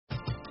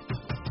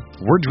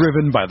We're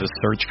driven by the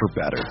search for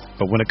better.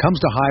 But when it comes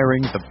to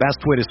hiring, the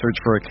best way to search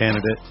for a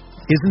candidate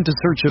isn't to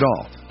search at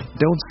all.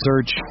 Don't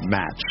search,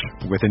 match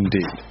with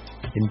Indeed.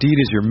 Indeed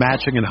is your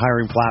matching and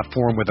hiring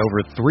platform with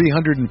over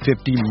 350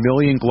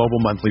 million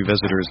global monthly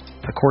visitors,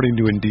 according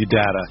to Indeed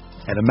data,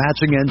 and a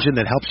matching engine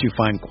that helps you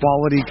find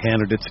quality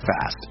candidates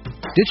fast.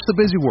 Ditch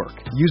the busy work.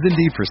 Use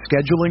Indeed for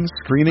scheduling,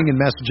 screening, and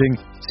messaging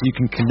so you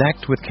can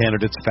connect with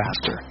candidates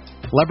faster.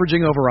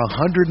 Leveraging over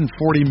 140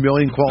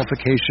 million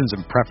qualifications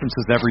and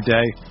preferences every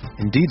day,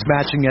 Indeed's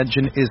matching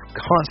engine is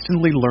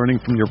constantly learning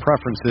from your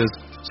preferences,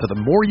 so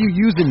the more you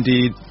use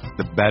Indeed,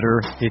 the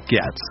better it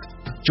gets.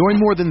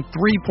 Join more than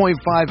 3.5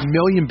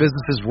 million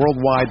businesses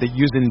worldwide that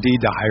use Indeed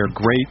to hire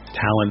great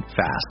talent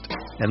fast.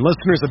 And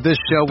listeners of this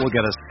show will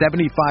get a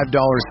 $75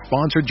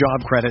 sponsored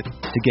job credit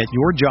to get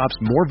your jobs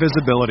more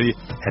visibility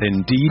at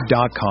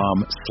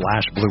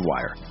Indeed.com/Blue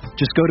Wire.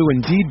 Just go to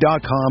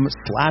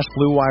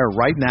Indeed.com/Blue Wire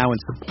right now and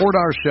support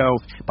our show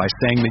by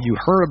saying that you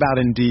heard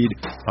about Indeed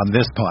on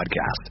this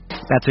podcast.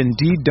 That's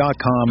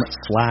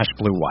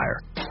Indeed.com/Blue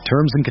Wire.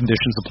 Terms and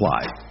conditions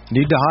apply.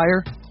 Need to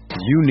hire?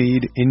 You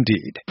need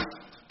Indeed.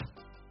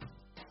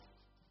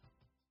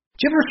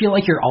 Do you ever feel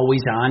like you're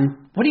always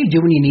on? What do you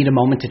do when you need a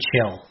moment to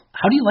chill?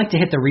 How do you like to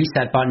hit the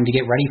reset button to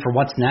get ready for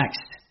what's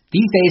next?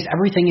 These days,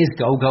 everything is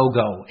go, go,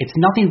 go. It's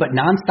nothing but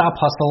nonstop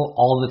hustle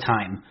all the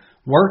time.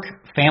 Work,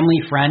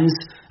 family, friends,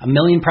 a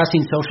million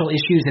pressing social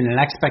issues, and an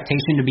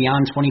expectation to be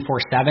on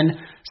 24/7.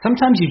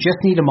 Sometimes you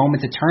just need a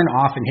moment to turn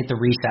off and hit the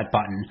reset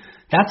button.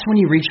 That's when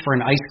you reach for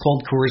an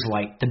ice-cold Coors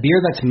Light, the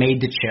beer that's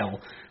made to chill.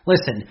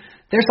 Listen,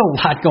 there's a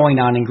lot going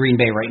on in Green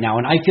Bay right now,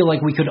 and I feel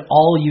like we could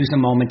all use a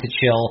moment to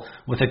chill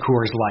with a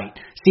Coors Light.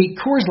 See,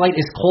 Coors Light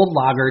is cold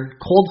lagered,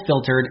 cold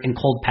filtered, and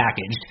cold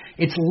packaged.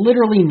 It's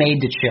literally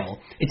made to chill.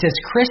 It's as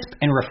crisp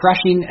and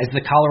refreshing as the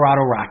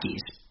Colorado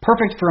Rockies.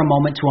 Perfect for a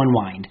moment to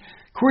unwind.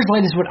 Coors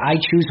Light is what I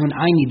choose when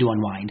I need to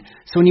unwind.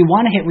 So when you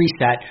want to hit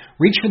reset,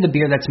 reach for the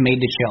beer that's made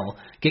to chill.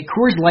 Get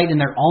Coors Light in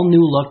their all-new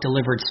look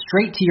delivered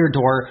straight to your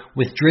door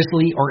with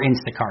Drizzly or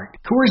Instacart.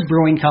 Coors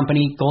Brewing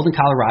Company, Golden,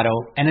 Colorado,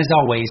 and as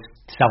always,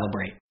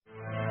 celebrate.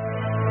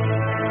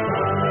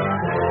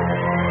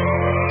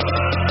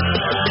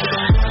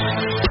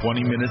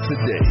 "20 minutes a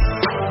day,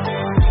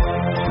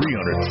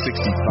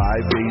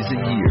 365 days a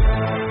year.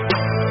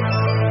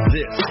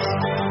 This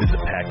is the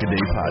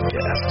Pack-A-Day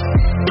Podcast.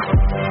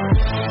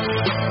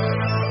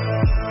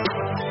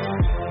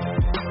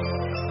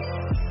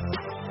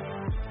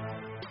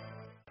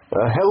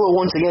 Hello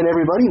once again,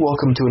 everybody.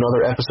 Welcome to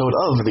another episode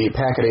of the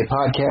Pack-A-Day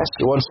Podcast,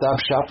 your one-stop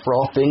shop for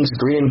all things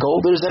green and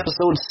gold. It is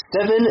episode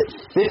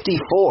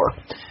 754.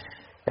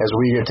 As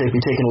we're going to be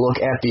taking a look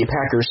at the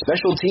Packers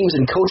special teams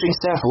and coaching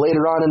staff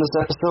later on in this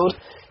episode.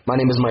 My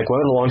name is Mike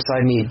Webb,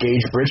 alongside me,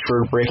 Gage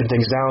Bridgeford, breaking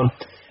things down.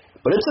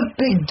 But it's a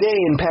big day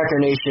in Packer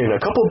Nation. A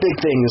couple big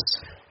things.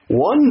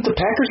 One, the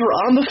Packers were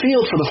on the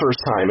field for the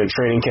first time in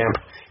training camp.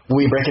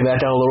 We'll be breaking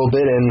that down a little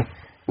bit, and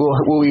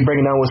we'll be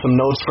breaking down with some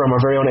notes from our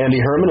very own Andy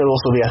Herman and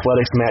also the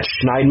Athletics' Matt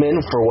Schneidman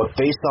for what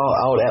they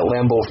saw out at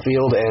Lambeau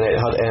Field and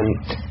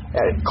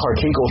at Clark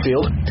Hinkle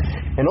Field.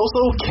 And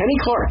also, Kenny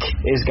Clark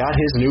has got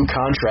his new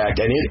contract,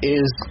 and it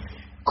is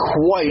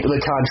quite the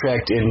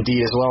contract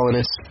indeed as well.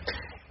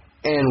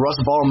 And Russ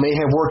Ball may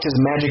have worked his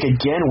magic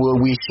again.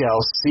 We shall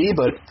see.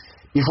 But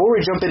before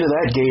we jump into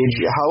that,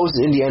 Gage, how's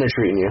Indiana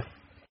treating you?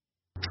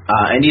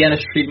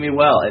 Indiana's treating me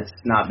well. It's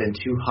not been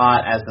too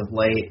hot as of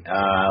late.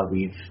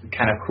 We've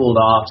kind of cooled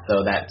off,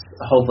 so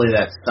hopefully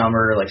that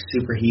summer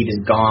super heat is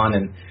gone,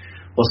 and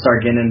we'll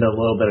start getting into a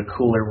little bit of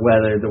cooler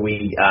weather that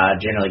we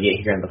generally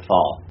get here in the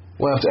fall.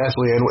 Well,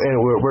 absolutely. And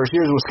we're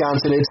here in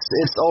Wisconsin.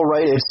 It's all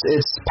right.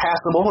 It's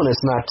passable, and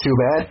it's not too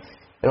bad.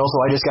 And also,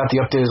 I just got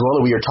the update as well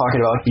that we were talking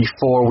about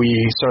before we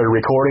started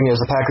recording, as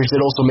the Packers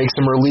did also make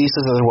some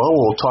releases as well.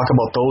 We'll talk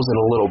about those in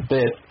a little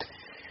bit.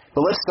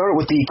 But let's start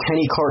with the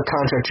Kenny Clark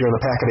contract here on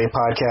the Pack-A-Day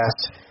Podcast.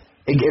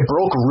 It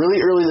broke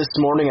really early this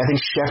morning. I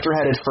think Schefter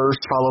had it first,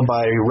 followed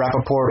by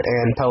Rappaport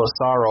and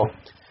Pelissaro.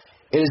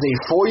 It is a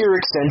 4-year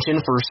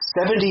extension for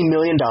 $70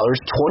 million,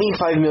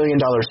 $25 million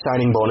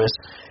signing bonus.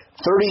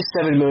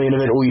 $37 million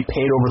of it will be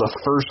paid over the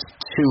first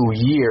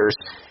 2 years.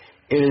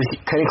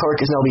 Kenny Clark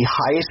is now the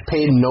highest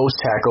paid nose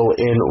tackle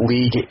in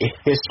league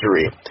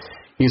history.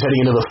 He's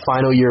heading into the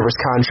final year of his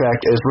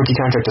rookie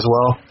contract as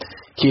well.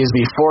 He is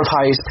the 4th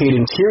highest paid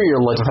interior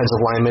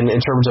defensive lineman in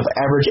terms of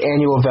average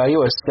annual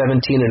value at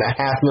 $17.5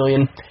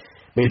 million.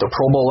 Made the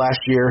Pro Bowl last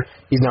year.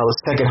 He's now the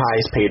 2nd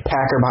highest paid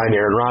Packer behind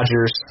Aaron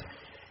Rodgers.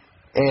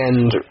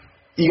 And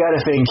you got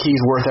to think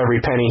he's worth every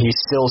penny. He's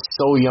still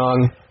so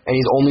young, and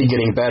he's only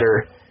getting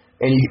better.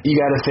 And you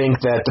got to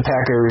think that the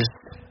Packers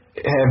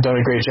have done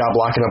a great job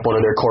locking up one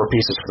of their core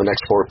pieces for the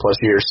next 4+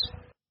 years.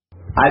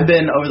 I've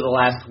been, over the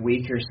last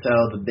week or so,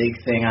 the big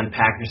thing on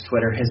Packers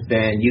Twitter has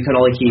been you can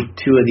only keep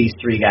 2 of these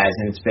 3 guys,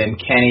 and it's been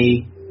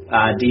Kenny,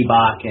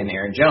 D-Bach, and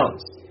Aaron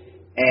Jones.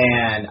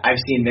 And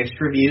I've seen mixed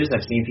reviews.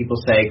 I've seen people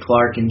say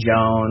Clark and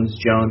Jones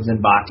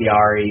and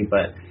Bakhtiari,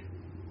 but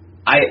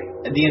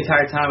the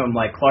entire time I'm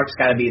like, Clark's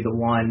got to be the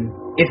one.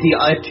 If you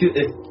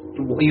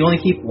only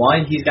keep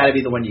one, he's got to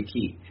be the one you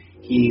keep.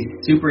 He's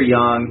super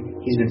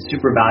young. He's been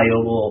super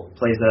valuable,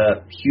 plays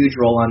a huge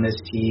role on this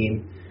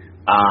team.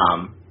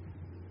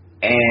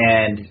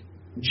 And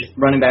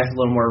running backs a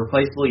little more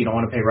replaceable. You don't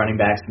want to pay running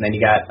backs. And then you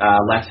got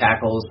left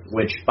tackles,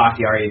 which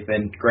Bakhtiari has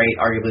been great,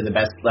 arguably the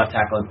best left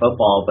tackle in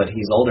football, but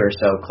he's older,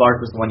 so Clark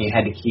was the one you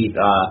had to keep.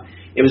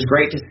 It was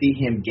great to see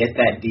him get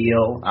that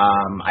deal.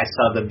 I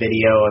saw the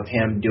video of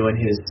him doing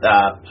his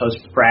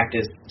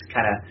post-practice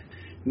kind of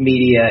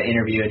media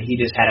interview, and he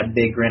just had a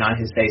big grin on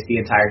his face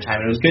the entire time.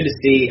 And it was good to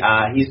see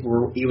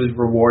he was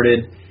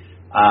rewarded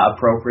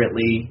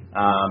appropriately.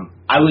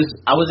 I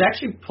was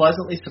actually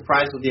pleasantly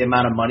surprised with the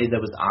amount of money that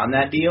was on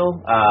that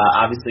deal.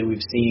 Obviously,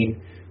 we've seen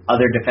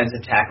other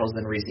defensive tackles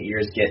in recent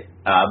years get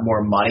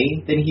more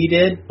money than he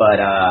did, but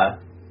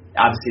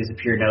obviously as a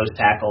pure nose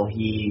tackle,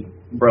 he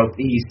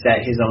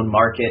set his own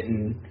market,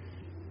 and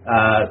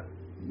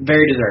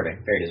very deserving.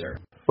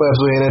 Well,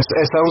 absolutely, and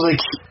it sounds like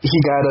he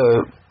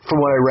got from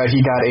what I read,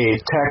 he got a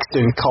text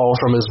and call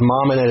from his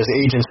mom and his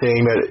agent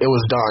saying that it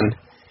was done.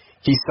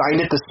 He signed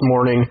it this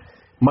morning.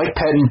 Mike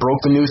Pettin broke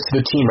the news to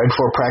the team right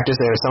before practice,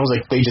 and it sounds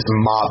like they just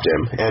mobbed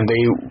him, and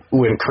they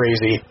went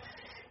crazy.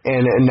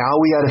 And now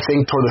we got to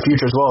think toward the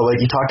future as well.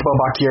 Like you talked about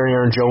Bakhtiari,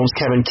 Aaron Jones,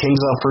 Kevin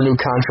King's up for a new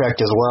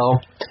contract as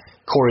well.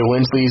 Corey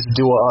Linsley's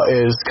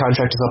his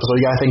contract is up, so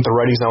you got to think the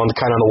writing's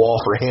kind of on the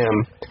wall for him.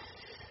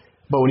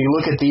 But when you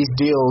look at these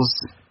deals,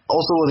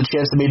 also with a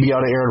chance to maybe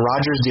out of Aaron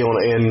Rodgers deal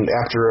in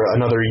after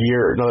another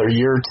year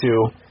or two.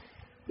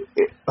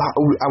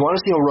 I want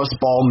to see how Russ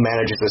Ball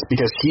manages this,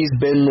 because he's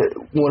been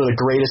one of the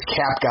greatest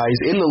cap guys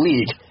in the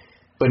league,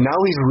 but now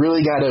he's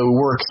really got to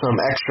work some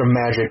extra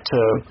magic to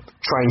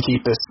try and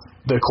keep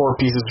the core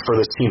pieces for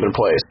this team in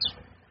place.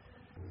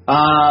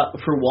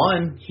 For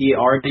one, he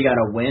already got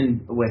a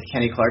win with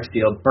Kenny Clark's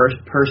deal. Per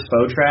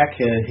Spotrac,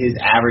 his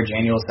average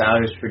annual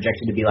salary is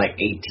projected to be like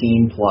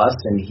 18 plus,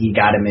 and he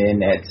got him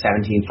in at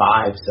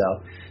 17.5.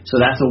 So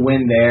that's a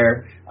win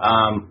there.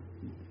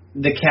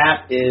 The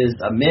cap is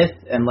a myth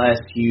unless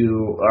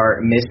you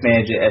are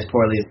mismanage it as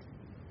poorly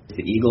as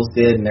the Eagles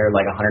did, and they're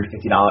like $150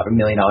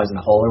 million in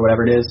the hole or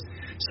whatever it is.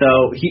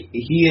 So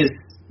he is,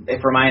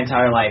 for my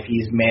entire life,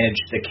 he's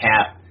managed the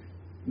cap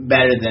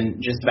better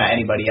than just about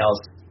anybody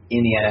else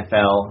in the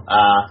NFL.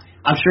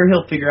 I'm sure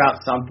he'll figure out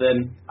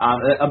something.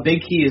 A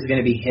big key is going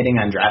to be hitting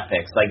on draft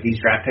picks, like these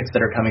draft picks that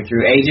are coming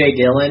through. A.J.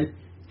 Dillon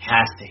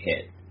has to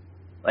hit.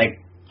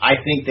 Like, I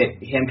think that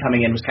him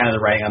coming in was kind of the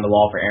writing on the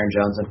wall for Aaron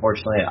Jones,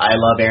 unfortunately. I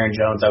love Aaron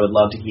Jones. I would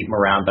love to keep him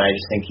around, but I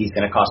just think he's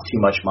going to cost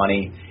too much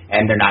money,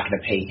 and they're not going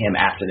to pay him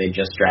after they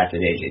just drafted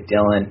A.J.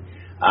 Dillon.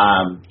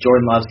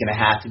 Jordan Love's going to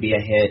have to be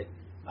a hit.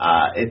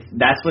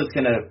 That's what it's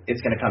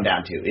gonna come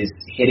down to, is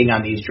hitting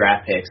on these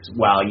draft picks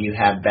while you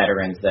have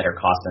veterans that are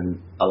costing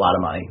a lot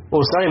of money.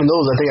 Well, it's not even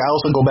those. I think I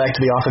also go back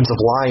to the offensive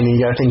line, and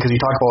you got to think, because you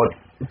talk about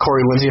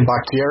Corey Linsley and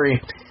Bakhtiari,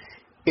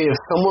 if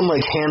someone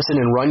like Hansen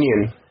and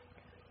Runyon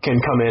can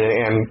come in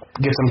and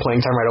get some playing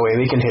time right away,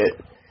 they can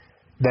hit.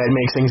 That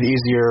makes things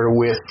easier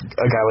with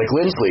a guy like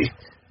Linsley.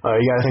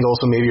 You got to think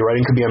also maybe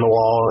writing could be on the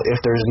wall if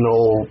there's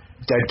no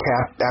dead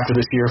cap after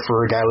this year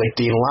for a guy like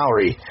Dean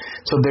Lowry.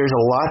 So there's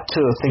a lot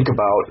to think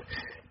about.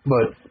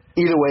 But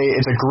either way,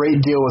 it's a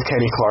great deal with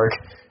Kenny Clark.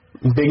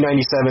 Big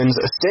 97s,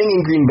 staying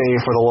in Green Bay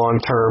for the long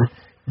term,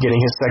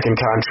 getting his second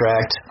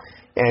contract.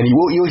 And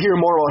you'll hear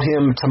more about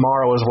him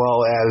tomorrow, as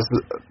well as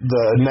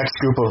the next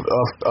group of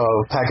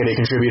Pack-A-Day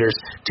contributors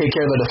take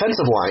care of the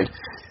defensive line.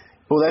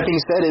 Well, that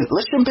being said,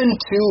 let's jump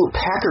into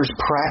Packers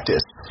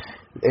practice.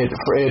 It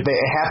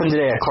happened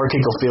today at Clark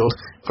Hinkle Field.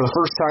 For the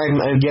first time,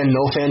 again,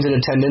 no fans in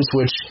attendance,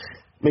 which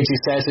makes you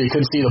sad, so you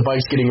couldn't see the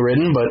bikes getting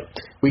ridden. But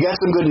we got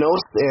some good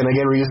notes, and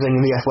again, we're using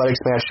the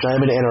Athletics Matt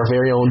Steinman and our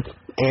very own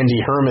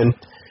Andy Herman.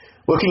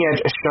 Looking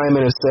at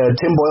Steinman, it said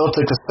Tim Boyle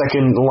took the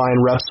second line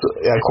reps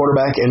at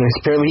quarterback, and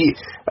apparently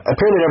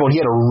everyone, he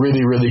had a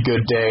really, really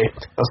good day.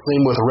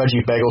 Same with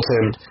Reggie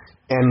Begelton,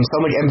 and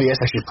some like MVS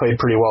actually played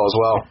pretty well as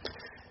well.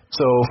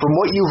 So from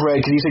what you've read,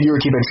 because you said you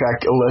were keeping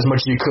track as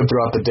much as you could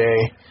throughout the day,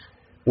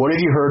 what have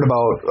you heard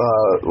about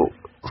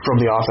from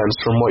the offense,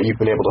 from what you've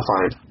been able to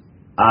find?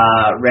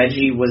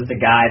 Reggie was the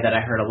guy that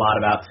I heard a lot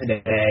about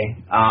today.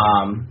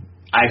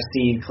 I've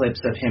seen clips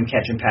of him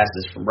catching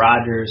passes from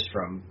Rodgers,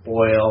 from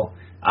Boyle.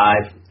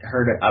 I've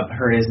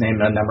heard his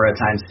name a number of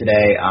times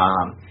today.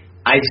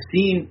 I've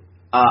seen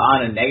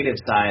on a negative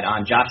side,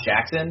 on Josh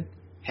Jackson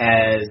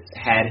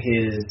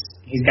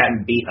he's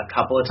gotten beat a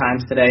couple of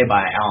times today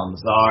by Alan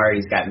Lazar.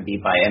 He's gotten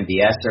beat by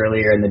MVS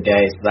earlier in the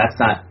day, so that's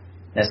not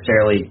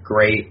necessarily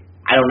great.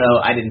 I don't know.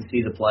 I didn't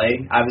see the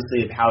play,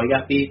 obviously, of how he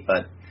got beat,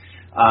 but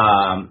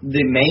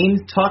the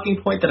main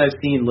talking point that I've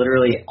seen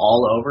literally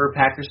all over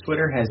Packers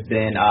Twitter has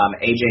been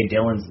A.J.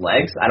 Dillon's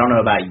legs. I don't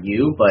know about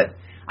you, but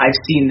I've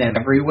seen them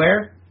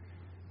everywhere.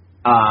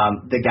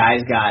 The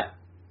guy's got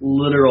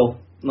literal,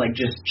 like,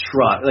 just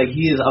truck. Like,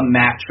 he is a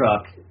Mack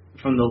truck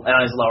on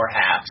his lower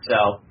half.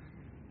 So,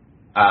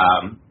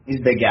 he's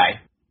a big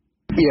guy.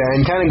 Yeah,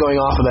 and kind of going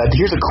off of that,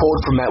 here's a quote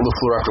from Matt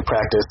LaFleur after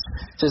practice.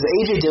 It says,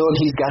 A.J. Dillon,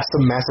 he's got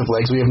some massive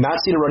legs. We have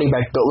not seen a running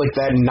back built like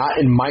that, not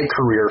in my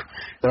career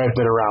that I've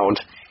been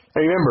around.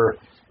 And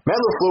remember, Matt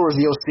LaFleur is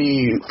the OC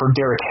for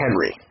Derrick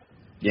Henry.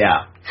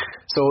 Yeah.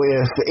 So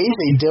if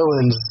A.J.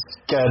 Dillon's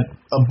got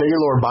a bigger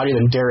lower body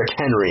than Derrick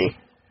Henry,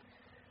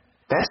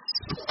 that's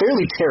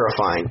fairly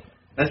terrifying.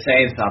 That's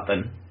saying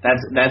something.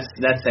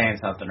 That's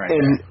saying something right there.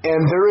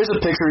 And there is a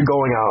picture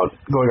going on.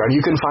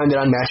 You can find it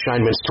on Matt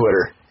Schneidman's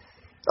Twitter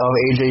of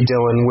A.J.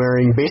 Dillon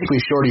wearing basically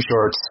shorty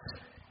shorts,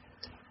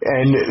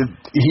 and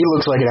he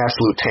looks like an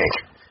absolute tank.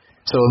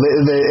 So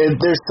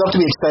there's stuff to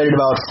be excited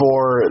about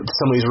for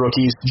some of these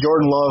rookies.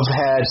 Jordan Love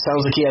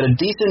sounds like he had a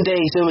decent day.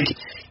 He sounded like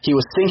he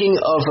was thinking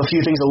of a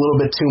few things a little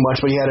bit too much,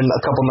 but he had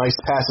a couple nice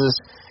passes.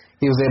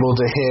 He was able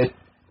to hit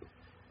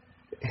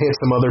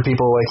some other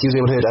people. Like he was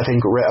able to hit, I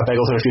think,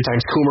 Beggleton a few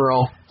times.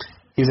 Kumaro,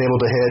 he was able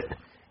to hit.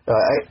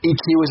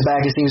 EQ is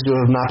back. He seems to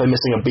have not been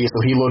missing a beat, so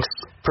he looks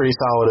pretty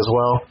solid as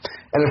well.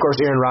 And, of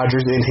course, Aaron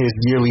Rodgers in his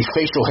yearly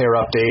facial hair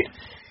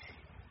update.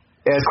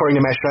 According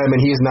to Matt Schneidman,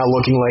 he is now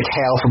looking like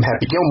Hal from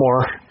Happy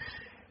Gilmore.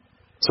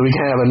 So we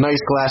can have a nice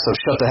glass of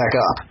shut the heck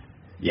up.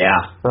 Yeah.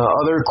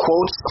 Other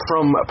quotes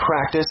from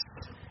practice,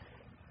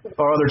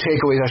 or other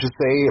takeaways, I should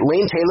say.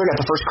 Lane Taylor got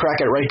the first crack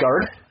at right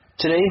guard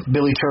today.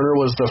 Billy Turner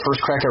was the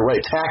first crack at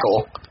right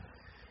tackle.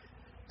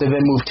 They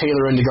then moved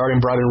Taylor into guard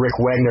and brought in Rick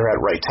Wagner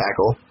at right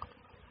tackle.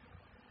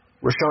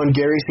 Rashawn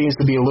Gary seems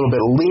to be a little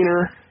bit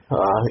leaner.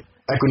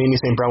 Equinemi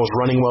St. Brown was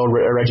running well.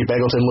 Reggie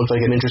Beggleton looked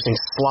like an interesting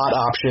slot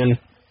option.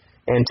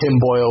 And Tim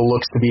Boyle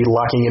looks to be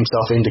locking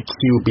himself into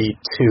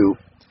QB2.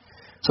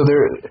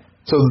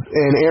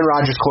 And Aaron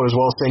Rodgers quote as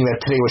well, saying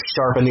that today was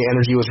sharp and the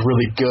energy was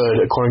really good,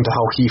 according to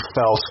how he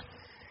felt.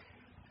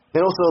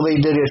 And also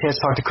they did get a chance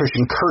to talk to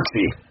Christian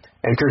Kirksey.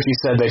 And Kirksey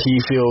said that he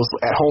feels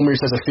at home. He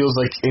says it feels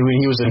like when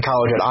he was in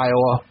college at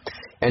Iowa,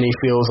 and he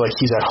feels like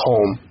he's at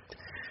home.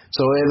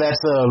 So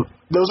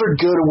those are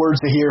good words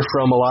to hear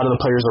from a lot of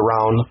the players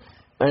around.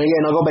 And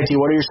again, I'll go back to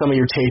you. What are some of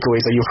your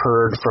takeaways that you've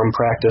heard from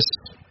practice?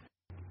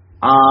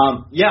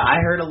 Yeah, I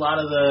heard a lot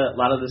of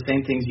the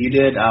same things you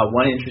did.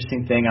 One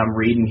interesting thing I'm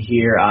reading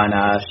here on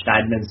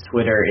Schneidman's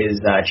Twitter is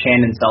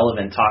Chandon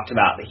Sullivan talked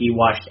about that he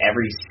watched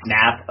every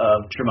snap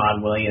of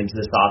Tramon Williams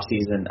this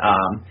offseason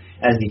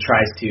as he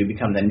tries to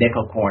become the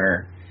nickel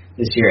corner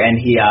this year,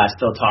 and he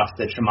still talks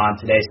to Tramon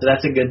today. So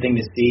that's a good thing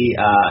to see.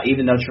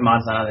 Even though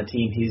Tramon's not on the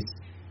team,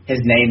 his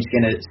name's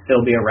going to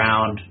still be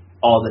around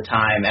all the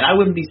time, and I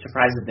wouldn't be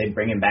surprised if they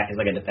bring him back as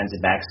like a defensive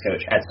backs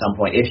coach at some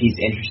point if he's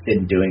interested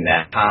in doing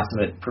that.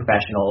 Consummate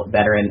professional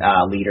veteran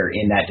leader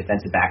in that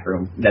defensive back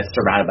room that's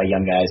surrounded by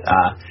young guys.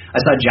 I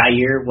saw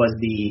Jair was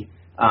the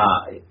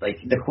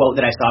quote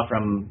that I saw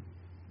from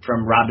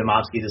Rob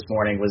Domofsky this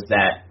morning was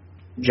that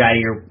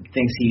Jair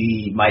thinks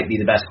he might be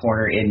the best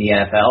corner in the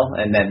NFL,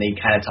 and then they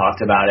kind of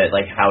talked about it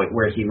like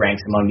where he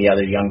ranks among the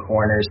other young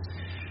corners.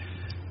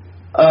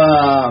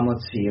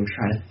 Let's see. I'm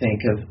trying to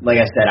think of.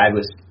 Like I said, I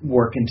was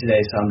working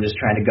today, so I'm just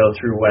trying to go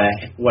through what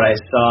I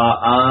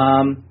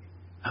saw.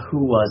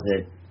 Who was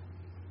it?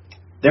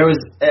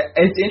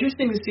 It's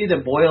interesting to see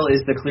that Boyle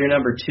is the clear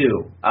number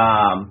 2.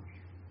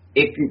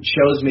 It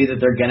shows me that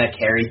they're gonna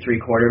carry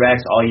 3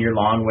 quarterbacks all year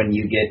long when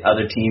you get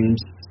other teams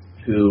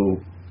who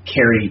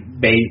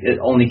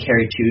only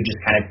carry 2 just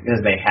kind of because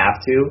they have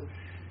to.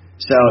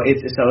 So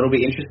it'll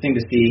be interesting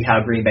to see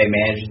how Green Bay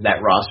manages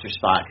that roster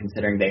spot,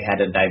 considering they had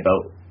to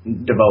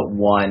devote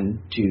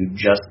one to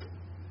just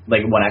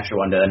like one extra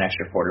one to an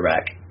extra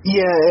quarterback.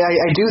 Yeah,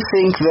 I do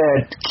think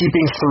that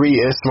keeping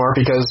 3 is smart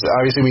because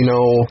obviously we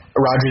know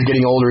Rodgers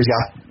getting older. He's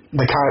got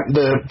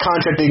the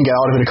contract he can get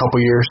out of in a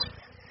couple years,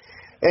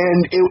 and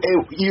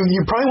you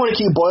probably want to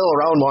keep Boyle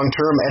around long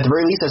term at the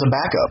very least as a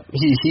backup.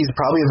 He's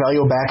probably a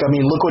valuable backup. I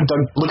mean, look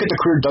at the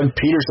career Doug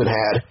Peterson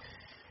had,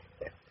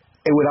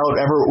 and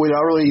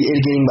without really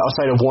getting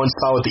outside of one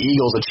spot with the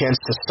Eagles a chance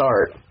to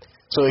start.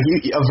 So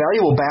a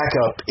valuable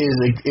backup is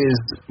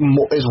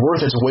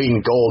worth its weight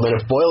in gold, and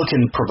if Boyle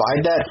can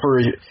provide that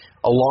for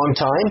a long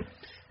time,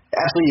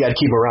 absolutely you got to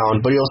keep him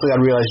around. But you also got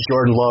to realize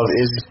Jordan Love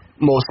is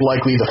most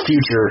likely the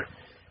future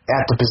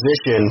at the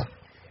position,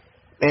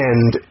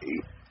 and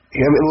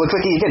it looks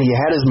like he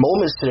had his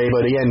moments today,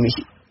 but again,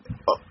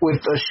 with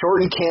a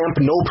shortened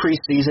camp, no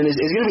preseason, it's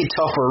going to be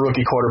tough for a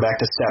rookie quarterback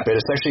to step in,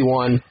 especially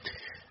one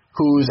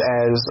who's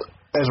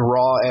as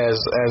raw as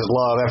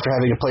Love after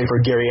having to play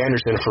for Gary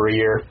Anderson for a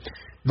year.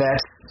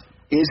 That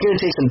is going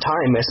to take some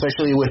time,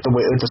 especially with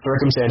the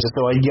circumstances.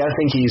 So I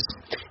think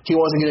he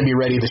wasn't going to be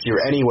ready this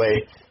year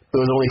anyway. It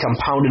was only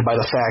compounded by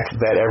the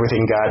fact that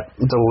everything got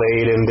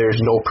delayed and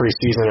there's no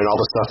preseason and all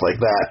the stuff like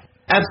that.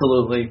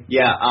 Absolutely,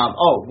 yeah.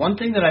 One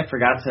thing that I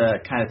forgot to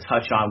kind of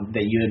touch on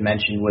that you had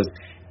mentioned was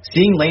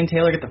seeing Lane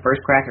Taylor get the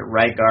first crack at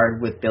right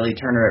guard with Billy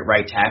Turner at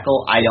right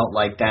tackle. I don't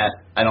like that.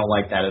 I don't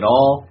like that at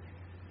all.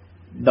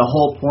 The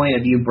whole point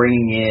of you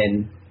bringing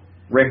in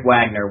Rick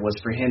Wagner was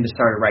for him to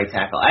start at right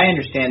tackle. I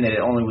understand that it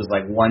only was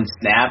like one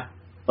snap,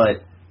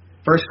 but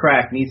first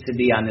crack needs to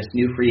be on this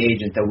new free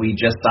agent that we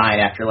just signed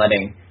after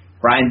letting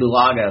Brian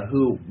Bulaga,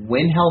 who,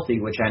 when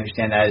healthy, which I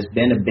understand that has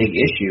been a big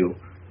issue,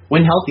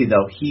 when healthy,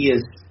 though, he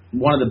is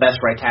one of the best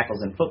right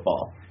tackles in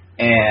football.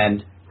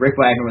 And Rick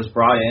Wagner was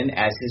brought in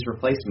as his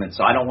replacement,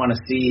 so I don't want to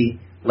see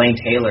Lane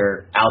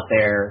Taylor out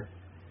there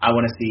I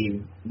want to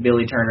see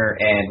Billy Turner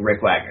and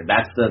Rick Wagner.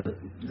 That's the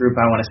group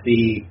I want to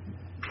see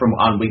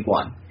on week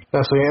 1.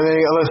 Absolutely. And then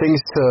other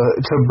things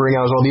to bring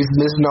out as well. This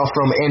is now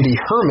from Andy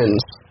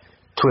Herman's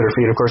Twitter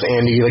feed. Of course,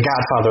 Andy, the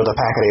godfather of the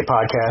Pack-A-Day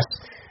podcast.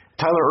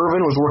 Tyler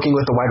Ervin was working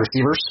with the wide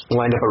receivers,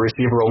 lined up a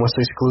receiver almost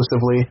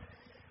exclusively.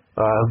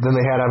 Then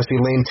they had, obviously,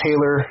 Lane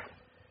Taylor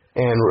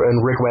and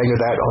Rick Wagner,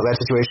 that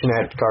situation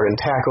at guard and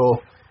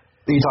tackle.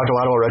 He talked a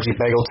lot about Reggie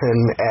Begelton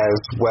as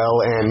well,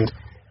 and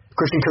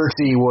Christian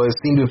Kirksey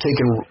seemed to have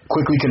taken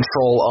quickly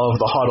control of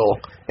the huddle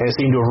and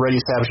seemed to have already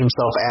established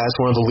himself as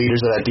one of the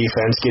leaders of that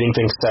defense, getting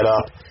things set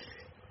up.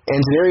 And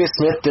Zadarius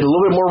Smith did a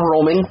little bit more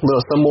roaming,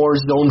 some more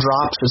zone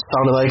drops. It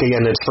sounded like,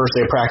 again, it's first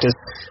day of practice.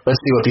 Let's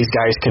see what these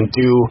guys can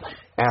do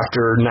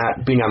after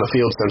not being on the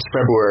field since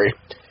February.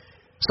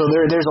 So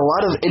there's a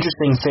lot of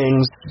interesting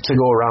things to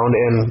go around,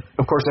 and,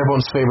 of course,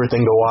 everyone's favorite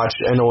thing to watch,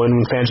 I know in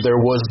fans there,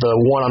 was the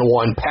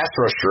one-on-one pass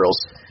rush drills.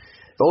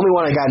 The only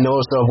one I got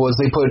noticed of was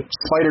they put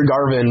Spider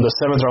Garvin, the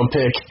 7th-round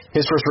pick,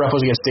 his first rep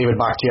was against David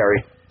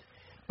Bakhtiari,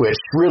 which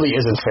really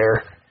isn't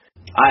fair.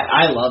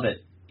 I love it.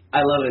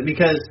 I love it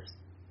because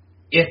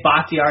if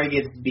Bakhtiari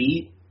gets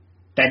beat,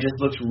 that just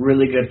looks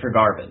really good for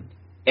Garvin.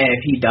 And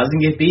if he doesn't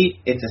get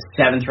beat, it's a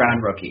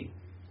 7th-round rookie.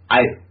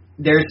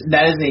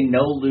 That is a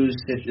no-lose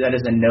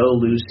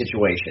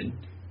situation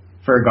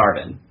for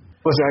Garvin.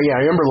 Well,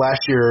 I remember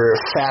last year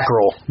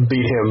Fackrell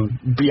beat him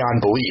beyond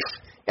belief,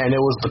 and it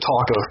was the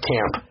talk of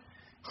camp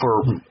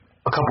for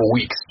a couple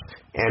weeks.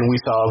 And we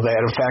saw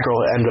that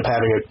Fackrell ended up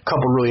having a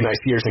couple really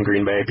nice years in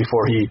Green Bay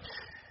before he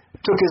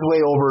took his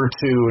way over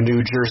to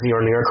New Jersey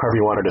or New York, however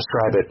you want to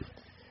describe it.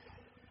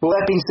 Well,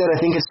 that being said, I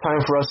think it's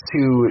time for us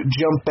to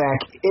jump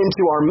back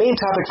into our main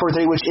topic for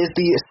today, which is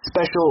the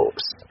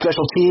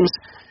special teams.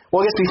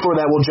 Well, I guess before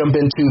that, we'll jump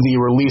into the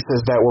releases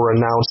that were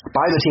announced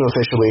by the team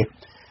officially.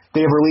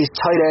 They have released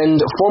tight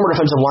end, former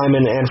defensive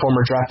lineman, and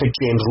former draft pick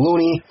James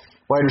Looney,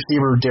 wide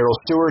receiver Darrell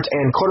Stewart,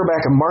 and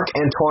quarterback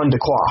Marc-Antoine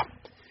Dequoy,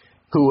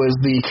 who was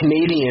the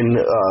Canadian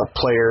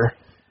player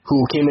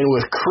who came in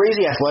with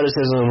crazy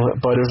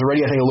athleticism, but was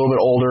already, I think, a little bit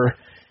older,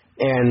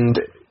 and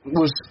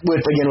was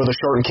with a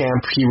shortened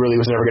camp. He really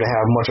was never going to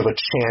have much of a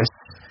chance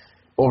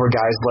over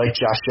guys like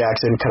Josh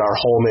Jackson, Kadar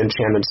Holman,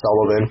 Chandon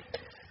Sullivan.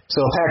 So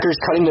Packers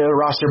cutting the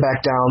roster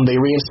back down. They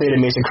reinstated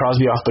Mason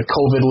Crosby off the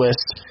COVID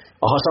list.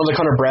 Sounds like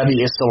Hunter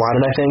Bradley is still on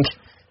it, I think,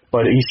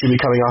 but he should be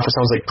coming off, it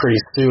sounds like, pretty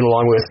soon,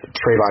 along with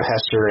Trayvon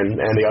Hester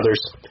and the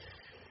others.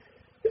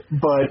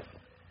 But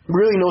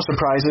really no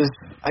surprises.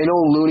 I know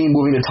Looney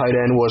moving to tight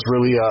end was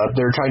really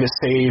they're trying to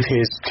save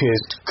his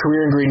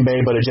career in Green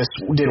Bay, but it just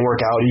didn't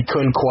work out. He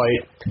couldn't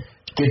quite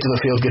get to the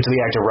field, get to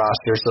the active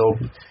roster. So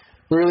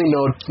really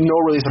no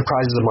really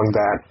surprises among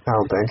that, I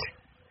don't think.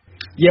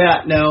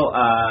 Yeah, no,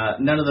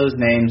 none of those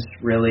names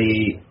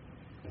really.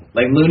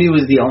 Like Looney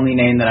was the only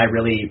name that I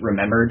really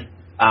remembered.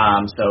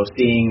 So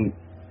seeing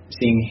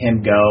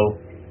him go,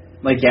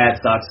 like, yeah,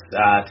 it sucks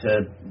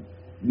to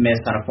miss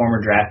on a former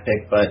draft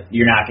pick, but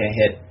you're not gonna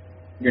hit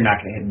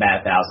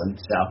bat 1,000.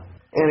 So.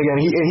 And again,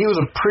 he was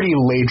a pretty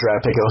late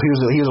draft pick.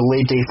 He was a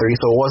late day 3,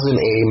 so it wasn't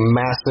a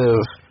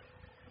massive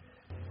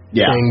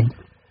thing.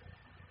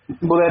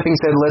 Well, that being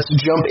said, let's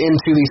jump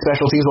into the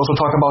special teams. We'll also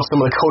talk about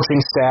some of the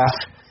coaching staff.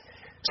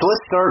 So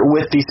let's start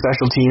with the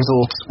special teams.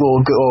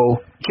 We'll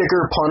go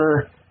kicker,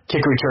 punter,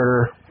 kick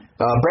returner.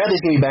 Bradley's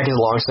going to be back as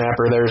a long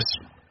snapper.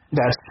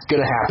 That's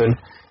going to happen.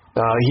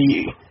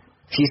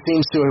 He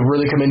seems to have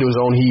really come into his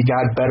own. He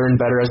got better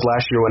and better as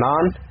last year went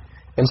on.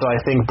 And so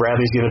I think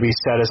Bradley's going to be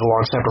set as a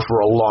long snapper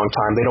for a long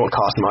time. They don't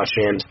cost much.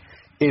 And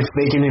if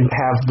they can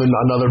have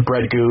another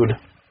Brett Good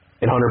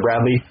and Hunter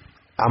Bradley,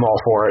 I'm all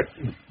for it.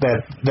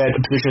 That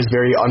position is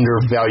very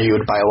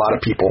undervalued by a lot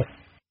of people.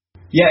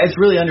 Yeah, it's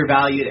really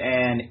undervalued,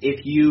 and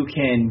if you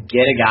can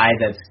get a guy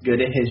that's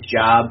good at his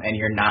job and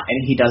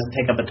he doesn't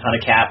take up a ton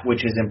of cap,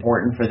 which is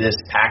important for this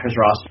Packers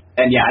roster.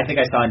 And yeah, I think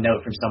I saw a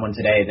note from someone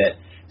today that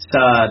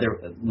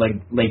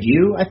Legue,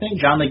 I think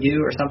John Legue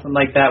or something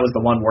like that was the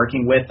one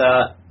working with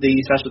the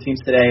special teams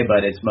today,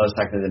 but it's most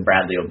likely that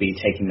Bradley will be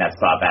taking that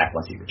spot back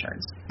once he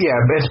returns. Yeah,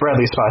 it's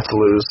Bradley's spot to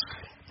lose.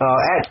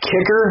 At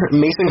kicker,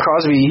 Mason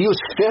Crosby, he was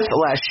 5th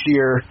last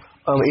year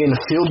in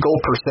field goal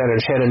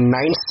percentage, had a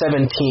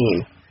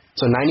 .917.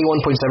 So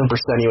 91.7%,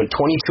 he went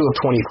 22 of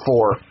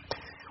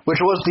 24,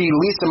 which was the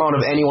least amount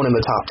of anyone in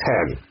the top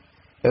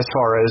 10 as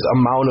far as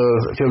amount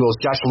of field goals.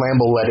 Josh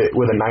Lambo led it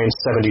with a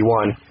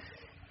 971.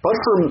 But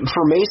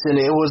for Mason,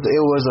 it was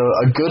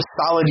a good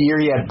solid year.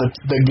 He had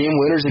the game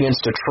winners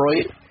against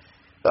Detroit.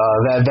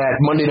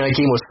 That Monday night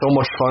game was so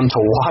much fun to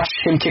watch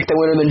him kick that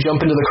winner and then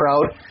jump into the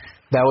crowd.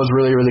 That was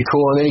really, really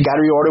cool. And then he got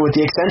rewarded with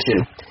the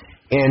extension.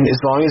 And as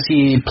long as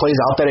he plays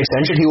out that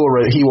extension, he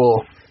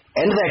will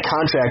end that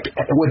contract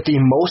with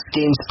the most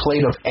games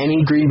played of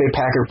any Green Bay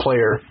Packer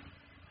player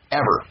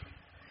ever.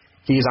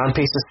 He's on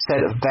pace to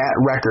set that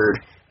record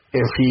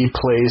if he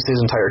plays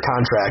his entire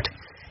contract.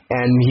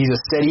 And he's a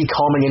steady,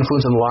 calming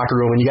influence in the locker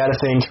room. And you got to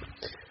think,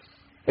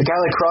 a guy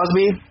like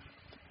Crosby,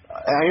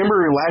 I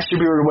remember last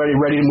year we were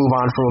ready to move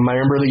on from him. I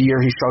remember the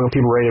year he struggled,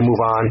 people were ready to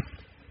move on.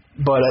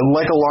 But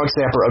like a long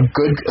snapper, a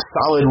good,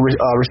 solid,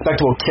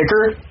 respectable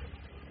kicker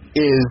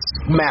is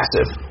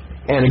massive.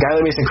 And a guy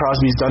like Mason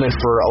Crosby's done it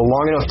for a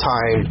long enough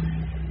time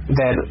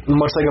that,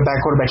 much like a back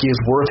quarterback, he is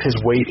worth his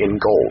weight in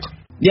gold.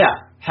 Yeah,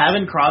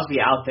 having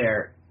Crosby out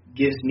there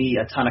gives me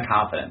a ton of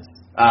confidence.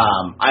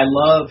 I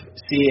love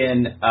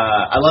seeing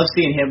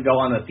him go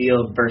on the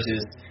field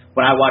versus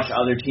when I watch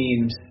other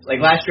teams. Like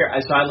last year,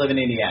 so I live in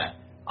Indiana.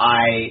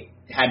 I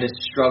had to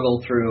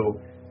struggle through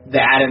the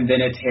Adam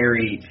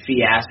Vinatieri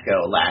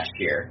fiasco last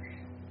year.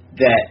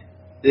 That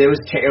it was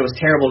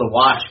terrible to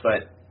watch,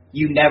 but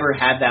you never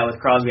had that with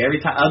Crosby. Every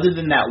time, other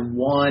than that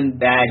one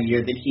bad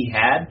year that he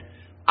had,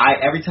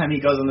 every time he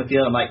goes on the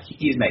field, I'm like,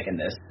 he's making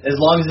this. As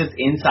long as it's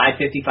inside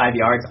 55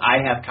 yards,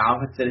 I have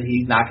confidence that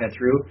he's not going to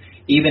through.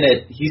 Even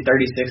at he's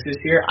 36 this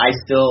year, I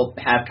still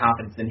have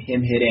confidence in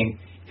him hitting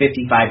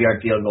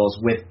 55-yard field goals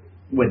with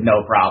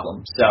no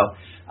problem. So,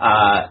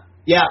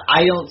 yeah,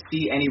 I don't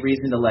see any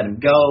reason to let him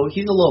go.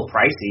 He's a little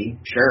pricey,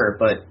 sure,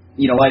 but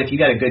you know what? If you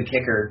got a good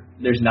kicker,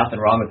 there's nothing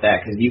wrong with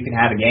that because you can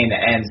have a game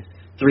that ends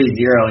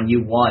 3-0 and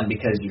you won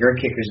because your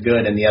kicker's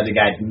good and the other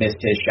guy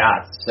missed his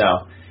shots.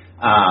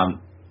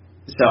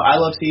 So I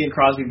love seeing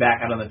Crosby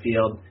back out on the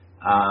field.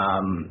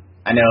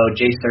 I know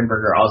Jay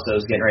Sternberger also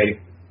is getting ready.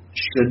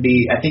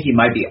 I think he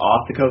might be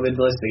off the COVID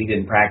list, but he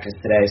didn't practice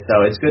today.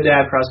 So it's good to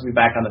have Crosby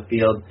back on the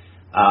field.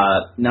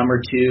 Number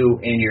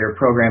 2 in your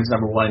program's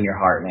number 1 in your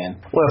heart,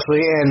 man. Well,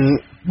 and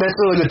that's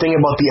the really good thing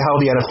about how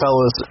the NFL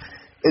is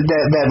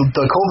that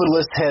the COVID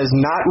list has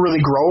not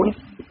really grown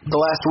the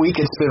last week.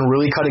 It's been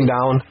really cutting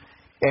down,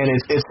 and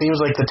it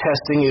seems like the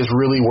testing is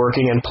really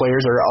working, and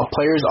players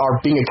are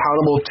being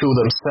accountable to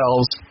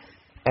themselves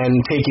and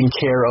taking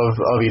care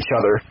of each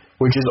other,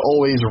 which is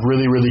always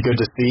really, really good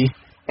to see.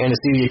 And to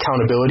see the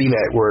accountability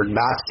that we're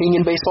not seeing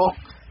in baseball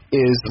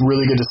is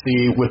really good to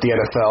see with the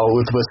NFL,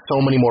 with so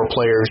many more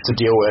players to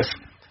deal with.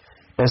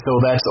 And so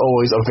that's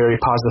always a very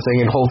positive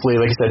thing. And hopefully,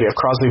 like I said, you have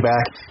Crosby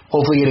back,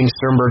 hopefully getting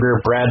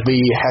Sternberger, Bradley,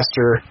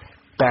 Hester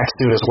back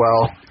soon as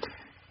well.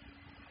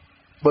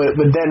 But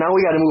then now we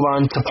got to move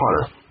on to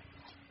punter.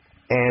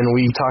 And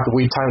we time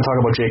to talk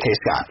about J.K.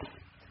 Scott.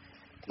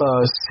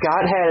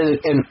 Scott had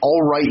an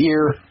all-right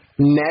year,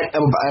 net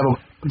of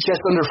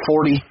just under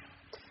 40.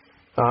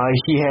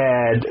 He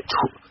had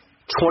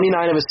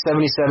 29 of his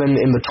 77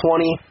 in the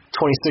 20,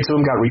 26 of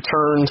them got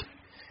returned.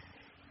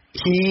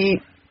 He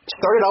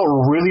started out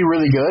really,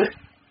 really good,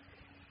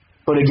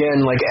 but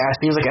again,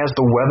 seems like as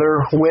the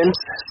weather went,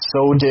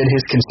 so did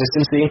his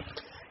consistency.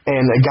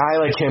 And a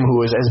guy like him,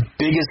 who is as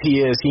big as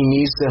he is, he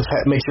needs to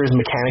make sure his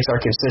mechanics are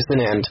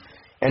consistent.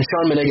 And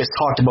Sean Menegas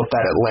talked about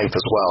that at length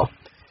as well.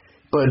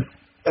 But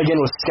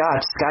again, with Scott,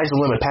 sky's the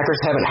limit. Packers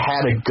haven't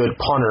had a good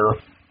punter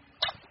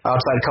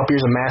outside a couple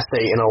years of Mass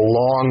State in a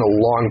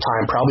long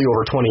time, probably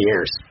over 20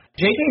 years.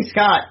 J.K.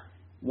 Scott,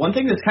 one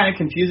thing that's kind of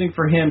confusing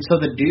for him, so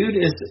the dude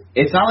is,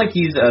 it's not like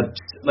he's so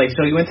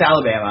he went to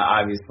Alabama,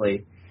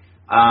 obviously.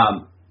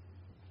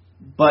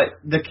 But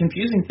the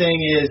confusing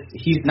thing is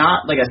he's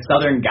not like a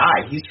Southern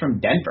guy. He's from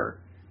Denver.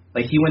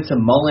 Like he went to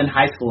Mullen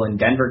High School in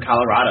Denver,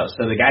 Colorado.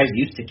 So the guy's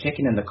used to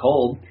kicking in the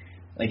cold.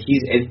 Like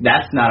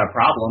that's not a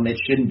problem. It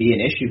shouldn't be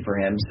an issue for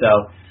him.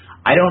 So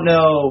I don't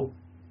know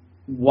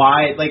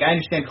why. Like I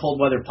understand cold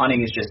weather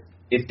punting is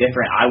it's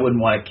different. I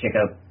wouldn't want to kick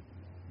a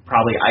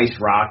probably ice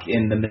rock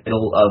in the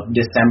middle of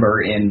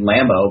December in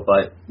Lambeau,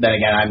 but then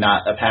again, I'm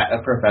not a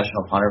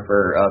professional punter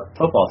for a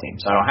football team,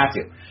 so I don't have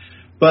to.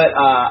 But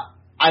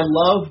I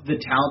love the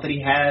talent that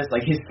he has.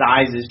 Like his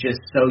size is just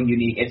so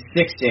unique. It's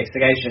 6'6". The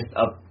guy's just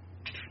a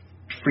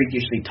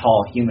freakishly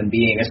tall human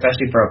being,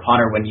 especially for a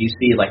punter when you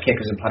see like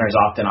kickers and punters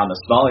often on the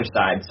smaller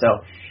side.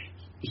 So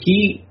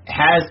he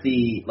has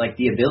the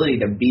ability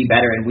to be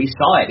better, and we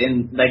saw it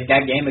in like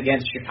that game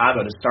against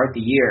Chicago to start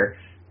the year.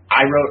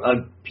 I wrote a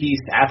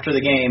piece after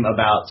the game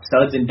about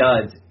studs and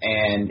duds,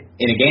 and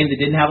in a game that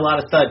didn't have a lot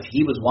of studs,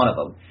 he was one of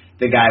them.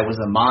 The guy was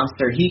a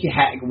monster.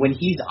 When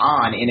he's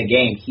on in a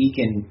game, he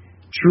can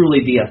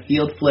truly be a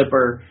field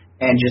flipper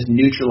and just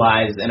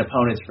neutralize an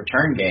opponent's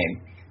return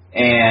game.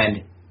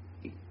 And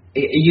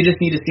you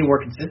just need to see more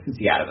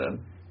consistency out of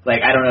him.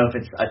 Like, I don't know if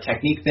it's a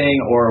technique thing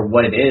or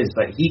what it is,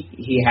 but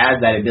he has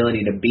that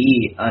ability to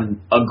be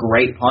a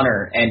great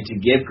punter and to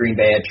give Green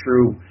Bay a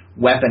true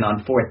weapon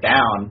on fourth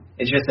down.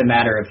 It's just a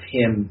matter of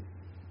him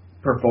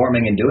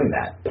performing and doing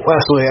that. Well,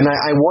 absolutely, and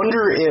I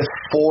wonder if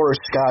for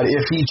Scott,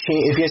 if he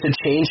has to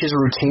change his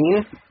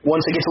routine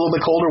once it gets a little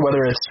bit colder,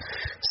 whether it's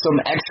some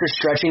extra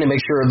stretching to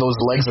make sure those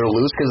legs are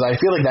loose, because I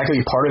feel like that could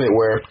be part of it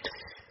where,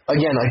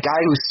 again, a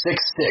guy who's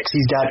 6'6",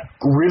 he's got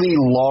really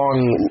long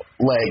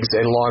legs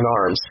and long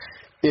arms.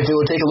 If it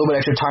would take a little bit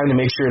extra time to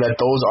make sure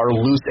that those are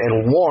loose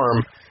and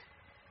warm,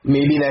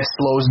 maybe that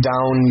slows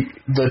down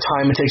the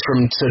time it takes for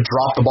him to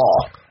drop the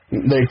ball.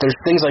 There's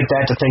things like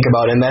that to think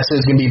about, and that's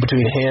going to be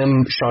between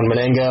him, Sean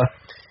Menenga.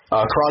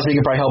 Crosby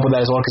could probably help with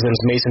that as well because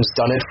Mason's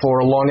done it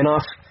for long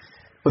enough.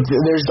 But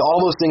there's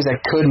all those things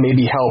that could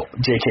maybe help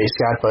J.K.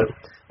 Scott. But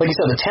like you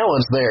said, the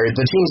talent's there.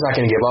 The team's not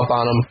going to give up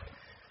on him,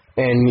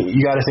 and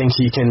you got to think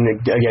he can,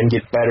 again,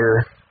 get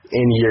better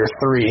in year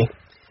 3.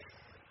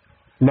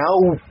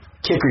 Now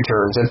kick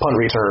returns and punt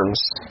returns.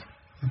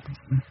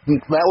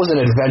 That was an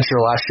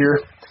adventure last year.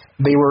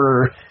 They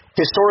were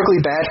historically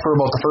bad for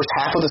about the first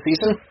half of the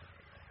season,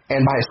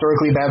 and by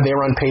historically bad, they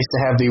were on pace to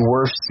have the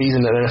worst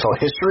season in NFL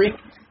history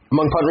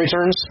among punt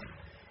returns.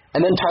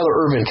 And then Tyler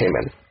Ervin came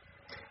in.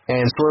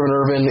 And Swervin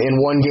Irvin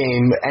in one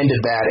game ended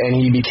that, and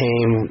he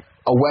became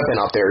a weapon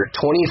out there.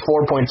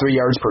 24.3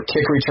 yards per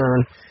kick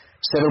return,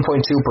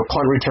 7.2 per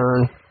punt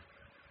return.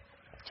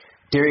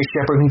 Darius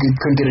Shepard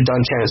couldn't get it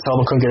done. Shannon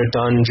Sullivan couldn't get it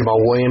done.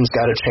 Jamal Williams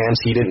got a chance.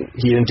 He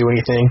didn't do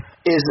anything.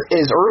 Is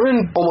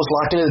Irvin almost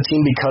locked into the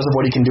team because of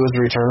what he can do as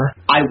a returner?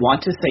 I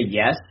want to say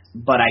yes,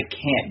 but I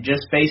can't,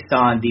 just based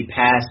on the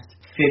past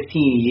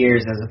 15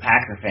 years as a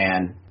Packer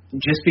fan.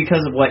 Just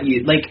because of what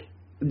you like.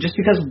 Just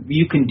because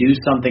you can do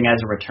something as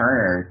a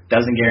returner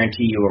doesn't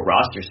guarantee you a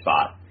roster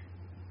spot.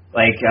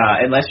 Like,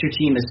 unless your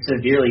team is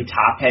severely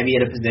top-heavy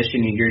at a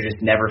position and you're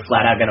just never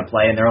flat out going to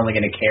play, and they're only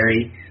going to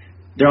carry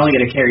 5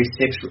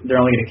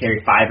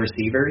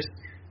 receivers,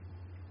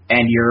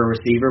 and you're a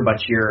receiver,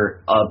 but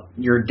you're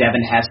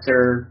Devin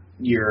Hester,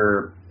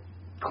 you're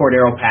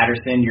Cordero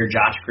Patterson, you're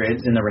Josh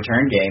Cribbs in the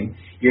return game.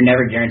 You're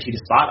never guaranteed a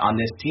spot on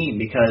this team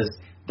because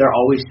they're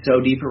always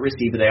so deep at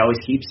receiver. They always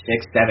keep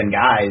 6, 7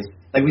 guys.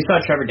 Like, we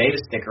saw Trevor Davis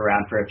stick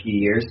around for a few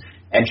years,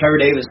 and Trevor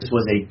Davis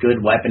was a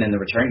good weapon in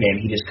the return game.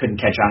 He just couldn't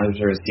catch on as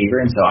a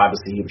receiver, and so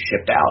obviously he was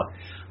shipped out.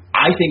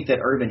 I think that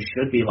Irvin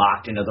should be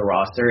locked into the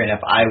roster, and if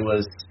I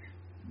was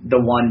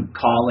the one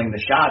calling the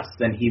shots,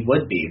 then he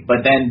would be.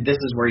 But then this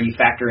is where you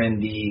factor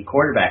in the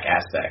quarterback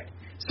aspect.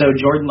 So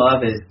Jordan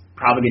Love is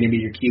probably going to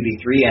be your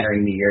QB3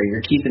 entering the year.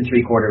 You're keeping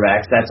 3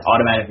 quarterbacks. That's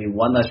automatically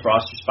one less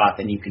roster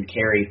spot than you can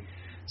carry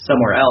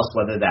somewhere else,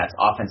 whether that's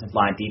offensive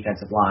line,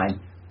 defensive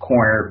line,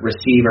 corner,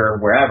 receiver,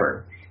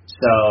 wherever.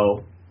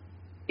 So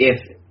if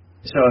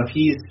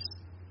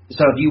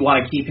you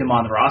want to keep him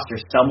on the roster,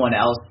 someone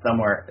else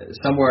somewhere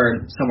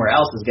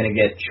else is going to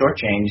get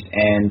shortchanged,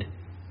 and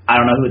I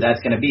don't know who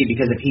that's going to be,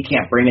 because if he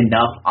can't bring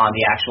enough on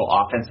the actual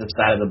offensive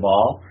side of the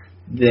ball,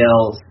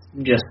 they'll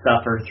just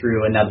suffer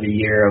through another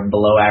year of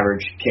below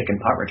average kick and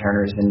punt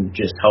returners and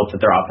just hope that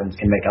their offense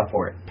can make up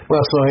for it. Well,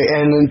 absolutely.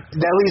 And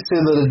that leads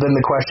to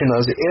the question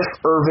is, if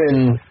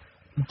Irvin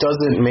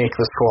doesn't make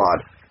the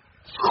squad,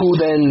 who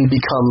then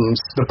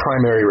becomes the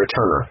primary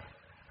returner?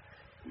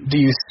 Do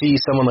you see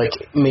someone like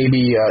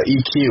maybe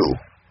EQ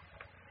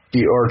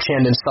or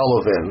Chandon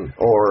Sullivan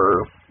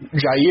or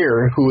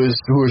Jair, who has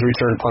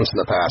returned punts in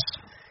the past?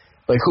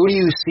 Like, who do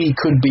you see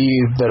could be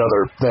that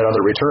other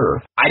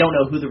returner? I don't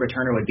know who the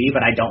returner would be,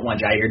 but I don't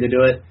want Jair to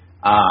do it.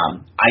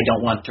 I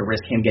don't want to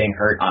risk him getting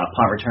hurt on a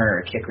punt return or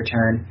a kick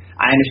return.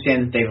 I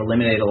understand that they've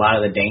eliminated a lot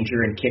of the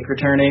danger in kick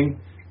returning,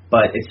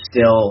 but it's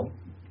still,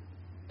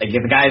 like,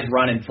 if a guy's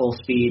running full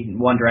speed in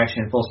one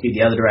direction and full speed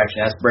the other direction,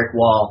 that's brick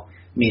wall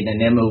meeting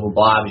an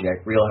immovable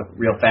object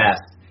real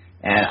fast.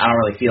 And I don't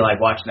really feel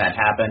like watching that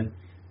happen.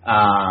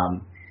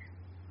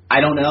 I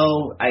don't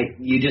know.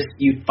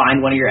 You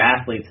find one of your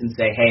athletes and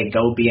say, hey,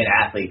 go be an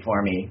athlete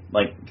for me,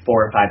 like 4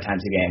 or 5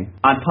 times a game.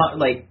 On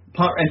punt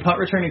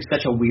returning is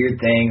such a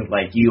weird thing.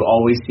 Like, you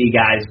always see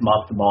guys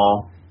muff the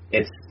ball.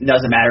 It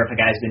doesn't matter if a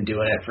guy's been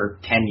doing it for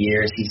 10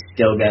 years, he's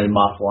still going to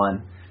muff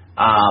one.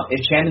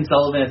 If Chandon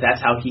Sullivan, if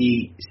that's how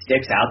he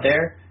sticks out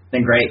there,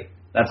 then great.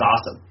 That's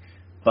awesome.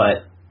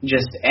 But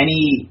just I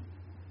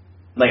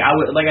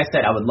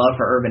said, I would love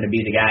for Irvin to be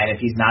the guy. And if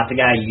he's not the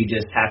guy, you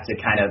just have to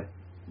kind of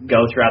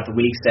go throughout the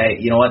week, say,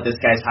 you know what, this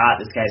guy's hot.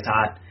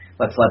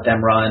 Let's let them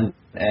run.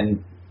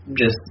 And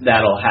just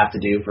that'll have to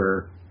do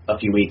for a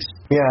few weeks.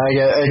 Yeah,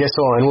 I guess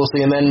so, and we'll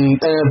see. And then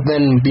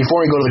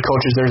before we go to the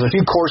coaches, there's a few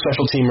core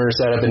special teamers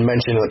that have been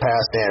mentioned in the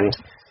past, and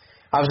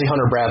obviously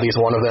Hunter Bradley is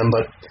one of them,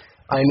 but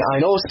I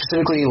know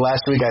specifically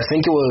last week, I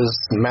think it was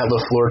Matt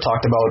LaFleur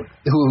talked about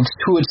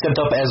who had stepped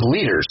up as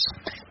leaders,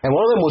 and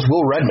one of them was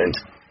Will Redmond.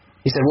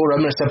 He said Will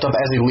Redmond stepped up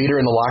as a leader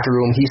in the locker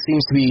room. He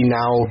seems to be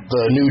now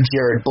the new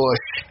Jared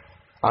Bush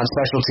on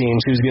special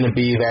teams, who's going to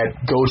be that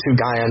go-to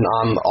guy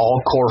on all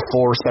core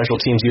 4 special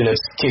teams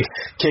units,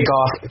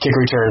 kickoff, kick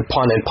return,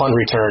 punt, and punt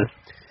return.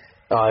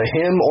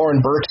 Him, Oren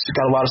Burks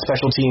got a lot of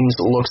special teams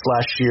looks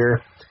last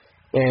year,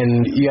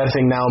 and you got to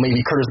think now maybe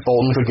Curtis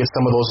Bolton could get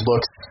some of those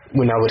looks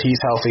now that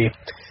he's healthy.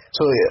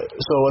 So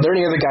are there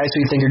any other guys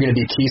who you think are going to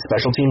be key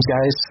special teams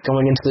guys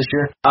going into this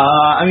year?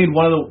 I mean,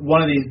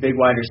 one of these big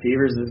wide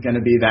receivers is going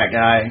to be that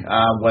guy,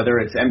 whether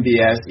it's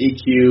MVS,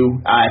 EQ.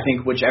 I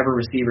think whichever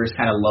receiver is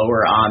kind of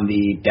lower on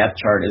the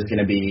depth chart is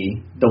going to be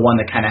the one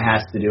that kind of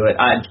has to do it.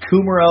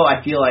 Kumaro,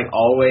 I feel like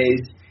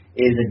always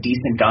is a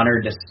decent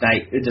gunner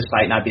despite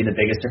not being the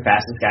biggest or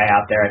fastest guy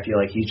out there. I feel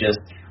like he's just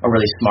a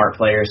really smart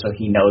player, so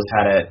he knows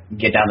how to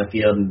get down the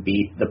field and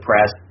beat the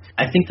press.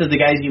 I think that the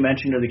guys you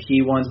mentioned are the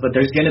key ones, but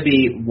there's going to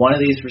be one of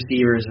these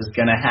receivers is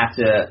going to have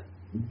to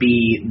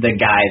be the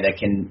guy that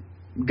can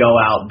go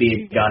out, be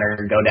a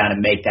gunner, go down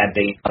and make that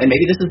big. And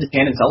maybe this is the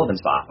Chandon Sullivan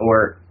spot,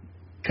 or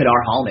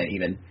Kadar Hallman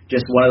even.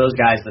 Just one of those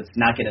guys that's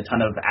not getting a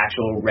ton of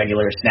actual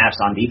regular snaps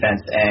on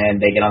defense,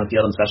 and they get on the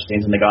field in special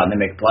teams and they go out and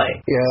they make a play.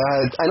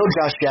 Yeah, I know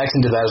Josh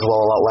Jackson did that as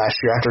well a lot last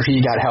year. After he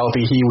got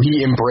healthy,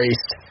 he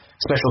embraced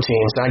special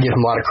teams, and I give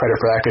him a lot of credit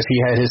for that because he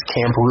had his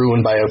camp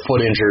ruined by a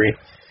foot injury.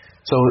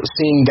 So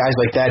seeing guys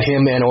like that,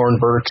 him and Oren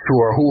Burks,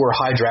 who were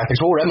high draft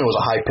picks, Edmond was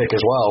a high pick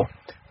as well,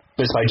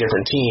 just by a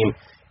different team,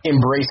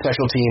 embrace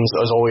special teams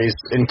is always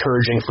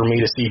encouraging for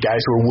me to see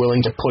guys who are willing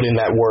to put in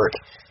that work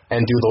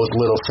and do those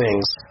little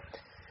things.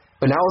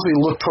 But now as we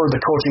look toward the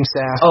coaching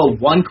staff... Oh,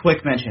 one quick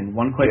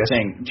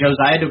thing.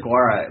 Josiah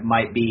DeGuara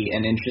might be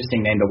an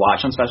interesting name to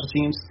watch on special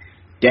teams.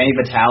 Danny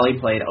Vitale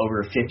played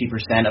over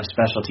 50% of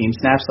special team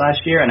snaps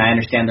last year, and I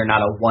understand they're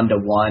not a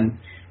one-to-one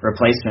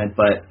replacement,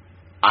 but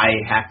I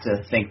have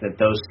to think that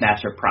those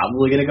snaps are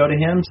probably going to go to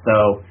him.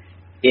 So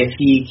if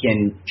he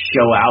can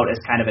show out as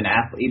kind of an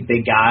athlete,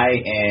 big guy,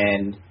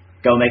 and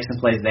go make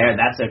some plays there,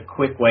 that's a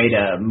quick way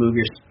to move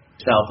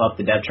yourself up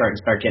the depth chart and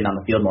start getting on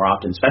the field more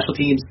often. Special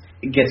teams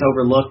gets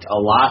overlooked a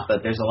lot,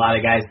 but there's a lot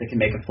of guys that can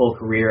make a full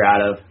career out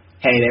of,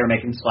 hey, they were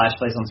making splash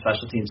plays on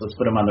special teams, let's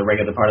put them on the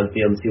regular part of the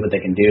field and see what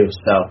they can do.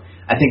 So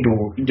I think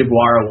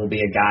DeGuara will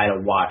be a guy to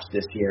watch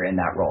this year in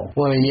that role.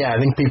 Well, I mean, yeah, I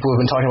think people have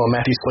been talking about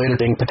Matthew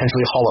Slater being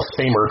potentially a Hall of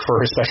Famer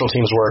for his special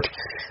teams work.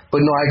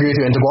 But no, I agree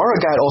with you. And DeGuara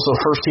got also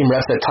first-team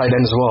reps at tight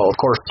end as well. Of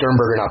course,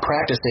 Sternberger not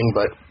practicing,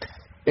 but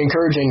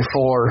encouraging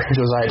for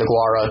Josiah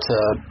DeGuara to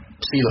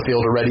see the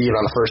field already even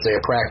on the first day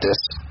of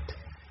practice.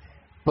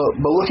 But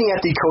looking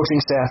at the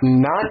coaching staff,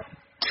 not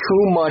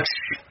too much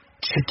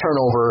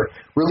turnover,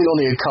 really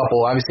only a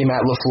couple. Obviously,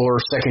 Matt LaFleur,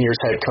 second-year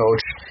head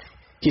coach.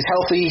 He's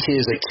healthy.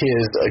 His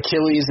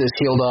Achilles is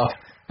healed up.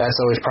 That's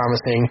always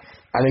promising.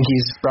 I think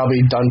he's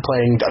probably done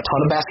playing a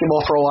ton of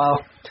basketball for a while,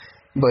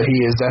 but he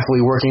is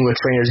definitely working with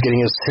trainers,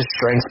 getting his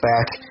strength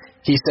back.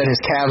 He said his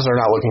calves are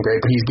not looking great,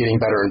 but he's getting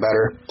better and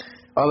better.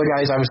 Other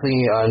guys,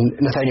 obviously,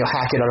 Nathaniel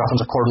Hackett, our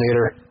offensive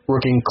coordinator,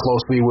 working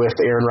closely with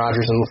Aaron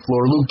Rodgers and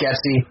LaFleur. Luke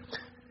Getsy,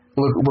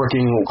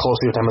 working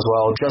closely with them as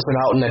well. Justin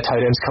Outen at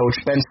tight ends coach.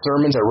 Ben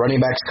Sturmans at running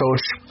backs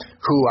coach,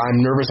 who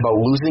I'm nervous about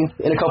losing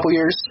in a couple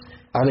years.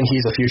 I think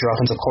he's a future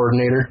offensive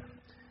coordinator.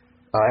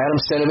 Adam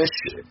Stenavich,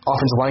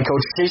 offensive line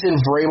coach. Jason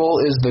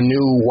Vrabel is the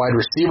new wide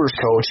receivers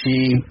coach.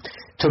 He's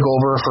taking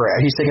over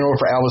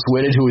for Alvis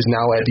Whitted, who is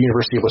now at the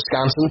University of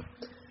Wisconsin.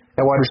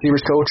 At wide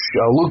receivers coach,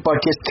 Luke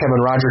Butkus,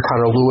 Kevin Roger,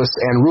 Connor Lewis,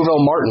 and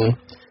Ruvel Martin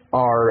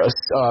are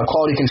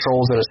quality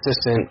controls and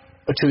assistant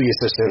to the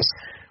assistants.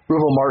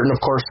 Ruvel Martin, of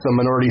course, the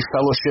minority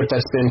fellowship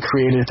that's been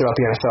created throughout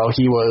the NFL.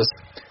 He was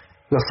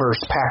the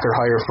first Packer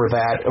hire for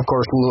that. Of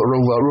course,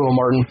 Ruvel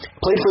Martin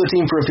played for the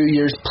team for a few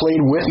years,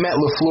 played with Matt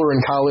LaFleur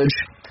in college,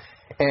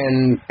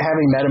 and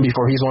having met him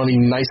before, he's one of the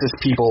nicest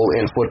people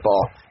in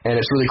football. And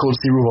it's really cool to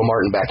see Ruvel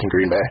Martin back in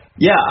Green Bay.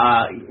 Yeah,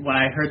 when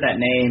I heard that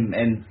name,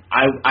 and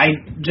I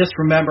just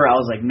remember, I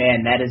was like,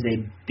 man, that is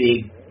a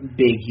big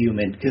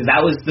human. Because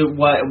that was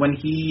when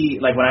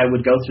I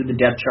would go through the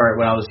depth chart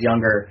when I was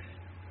younger,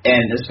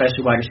 and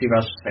especially wide receiver,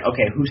 I was just like,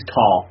 okay, who's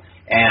tall?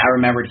 And I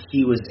remembered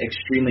he was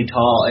extremely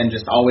tall and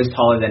just always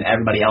taller than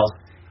everybody else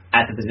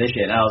at the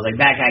position. And I was like,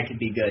 that guy could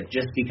be good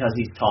just because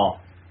he's tall.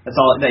 That's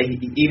all.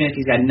 Even if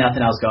he's got nothing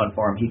else going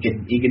for him, he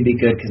could be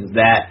good because of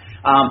that.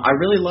 I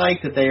really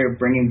like that they're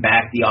bringing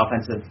back the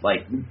offensive,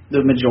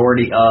 the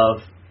majority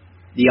of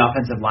the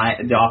offensive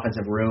line, the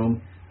offensive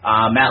room.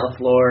 Matt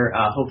LaFleur,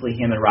 hopefully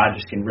him and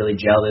Rodgers can really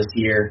gel this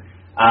year.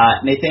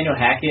 Nathaniel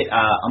Hackett,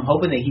 I'm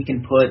hoping that he can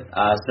put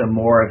some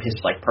more of his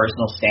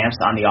personal stamps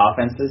on the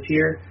offense this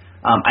year.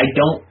 I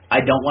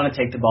don't want to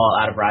take the ball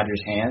out of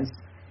Rodgers' hands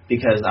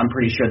because I'm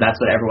pretty sure that's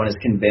what everyone is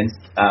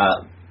convinced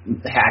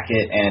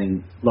Hackett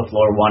and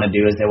LaFleur want to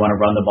do is they want to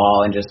run the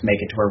ball and just make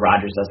it to where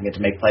Rodgers doesn't get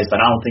to make plays.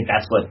 But I don't think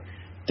that's what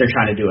they're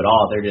trying to do at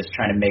all. They're just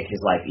trying to make his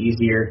life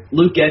easier.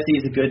 Luke Getsy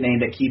is a good name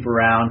to keep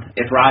around.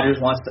 If Rodgers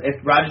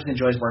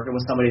enjoys working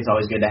with somebody, it's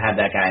always good to have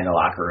that guy in the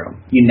locker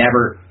room. You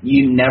never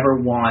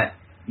want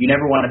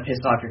to piss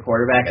off your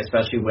quarterback,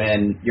 especially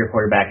when your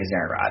quarterback is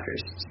Aaron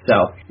Rodgers.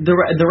 So the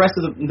rest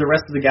of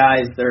the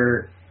guys,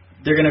 they're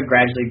going to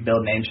gradually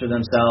build names for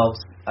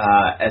themselves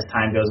as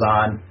time goes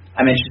on.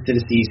 I'm interested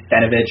to see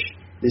Stenavich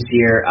this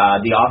year.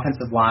 The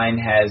offensive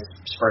line has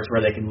spurts where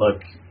they can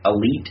look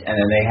elite, and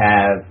then they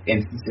have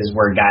instances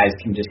where guys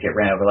can just get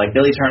ran over. Like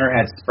Billy Turner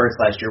had spurts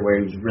last year where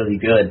he was really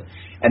good,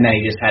 and then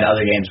he just had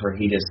other games where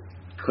he just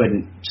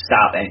couldn't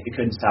stop, and he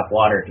couldn't stop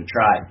water if he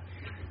tried.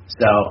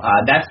 So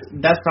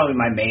that's probably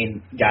my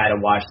main guy to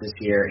watch this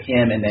year,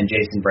 him and then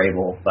Jason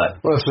Vrabel. But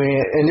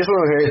and just one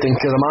other thing,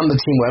 because I'm on the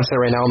team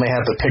website right now and they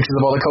have the pictures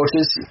of all the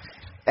coaches.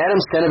 Adam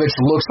Stenavich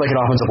looks like an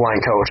offensive line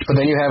coach, but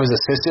then you have his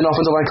assistant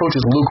offensive line coach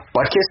is Luke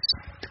Butkus,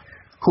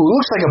 who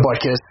looks like a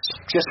Butkus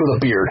just with a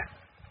beard.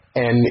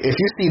 And if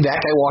you see that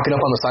guy walking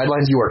up on the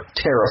sidelines, you are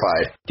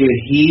terrified. Dude,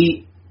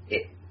 he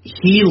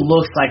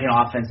looks like an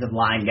offensive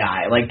line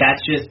guy.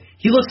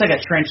 He looks like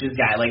a trenches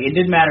guy. It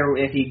didn't matter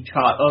if he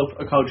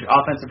coached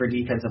offensive or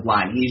defensive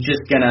line. He's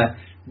just going to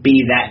be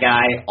that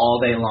guy all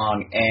day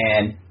long.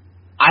 And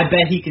I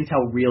bet he can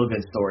tell real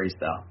good stories,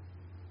 though.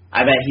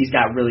 I bet he's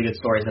got really good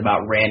stories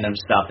about random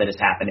stuff that has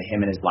happened to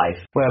him in his life.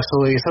 Well,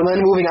 absolutely. So then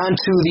moving on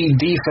to the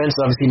defense,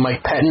 obviously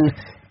Mike Pettin,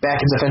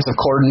 back as defensive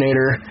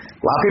coordinator.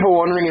 A lot of people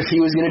were wondering if he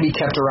was going to be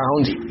kept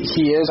around.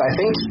 He is. I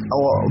think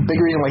a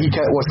big reason why he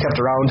was kept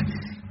around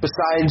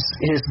besides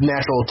his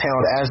natural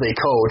talent as a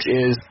coach,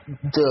 is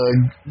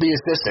the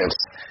assistants.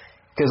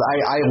 Because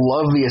I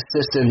love the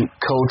assistant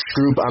coach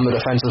group on the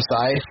defensive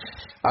side.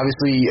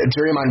 Obviously,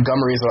 Jerry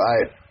Montgomery is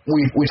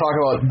we talk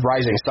about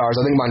rising stars.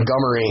 I think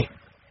Montgomery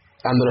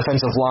on the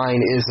defensive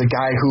line is the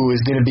guy who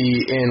is going to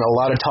be in a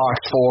lot of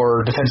talks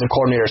for defensive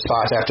coordinator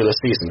spots after the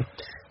season.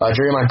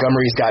 Jerry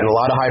Montgomery's gotten a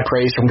lot of high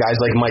praise from guys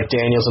like Mike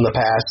Daniels in the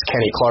past.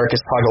 Kenny Clark has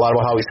talked a lot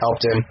about how he's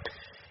helped him.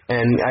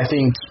 And I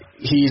think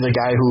he's a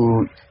guy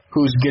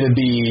who's going to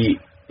be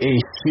a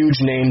huge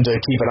name to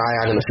keep an eye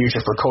on in the future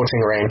for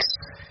coaching ranks.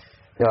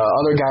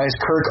 Other guys,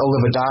 Kirk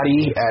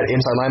Olivedati at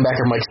inside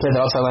linebacker, Mike Smith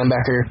at outside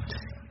linebacker.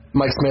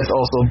 Mike Smith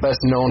also best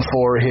known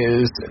for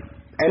his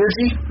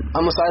energy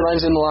on the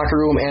sidelines in the locker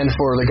room and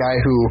for the guy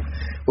who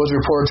was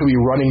reported to be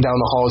running down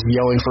the halls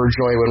yelling for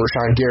joy when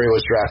Rashawn Gary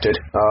was drafted.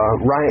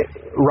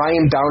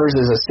 Ryan Downers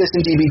is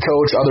assistant DB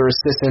coach. Other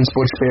assistants,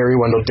 Butch Berry,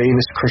 Wendell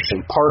Davis,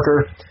 Christian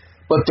Parker.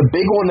 But the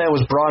big one that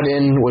was brought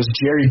in was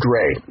Jerry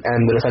Gray and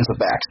the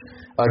defensive backs.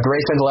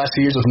 Gray spent the last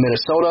few years with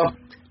Minnesota,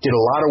 did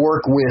a lot of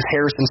work with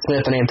Harrison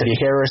Smith and Anthony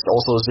Harris,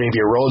 also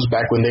Xavier Rhodes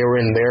back when they were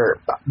in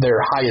their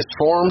highest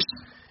forms.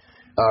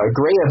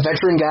 Gray, a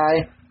veteran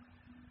guy,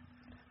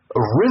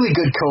 a really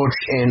good coach,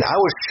 and I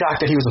was shocked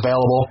that he was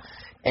available.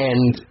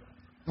 And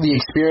the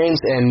experience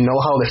and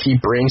know-how that he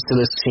brings to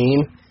this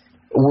team,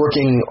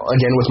 working,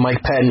 again, with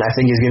Mike Pettin, I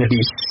think is going to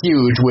be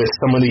huge with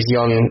some of these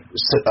young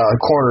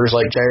corners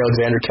like Jair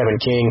Alexander, Kevin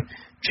King,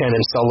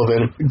 Shannon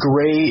Sullivan.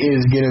 Gray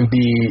is going to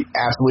be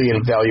absolutely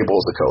invaluable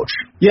as a coach.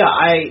 Yeah,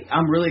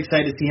 I'm really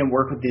excited to see him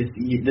work with this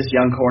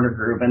young corner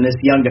group and this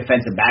young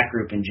defensive back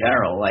group in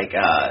general.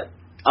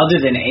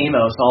 Other than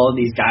Amos, all of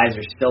these guys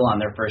are still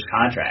on their first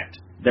contract.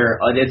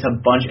 It's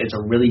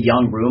a really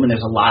young room, and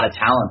there's a lot of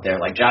talent there.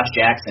 Like Josh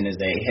Jackson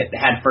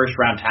had first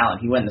round talent.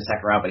 He went in the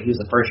second round, but he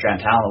was the first round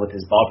talent with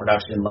his ball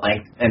production,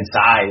 length, and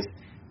size.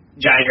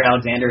 Jair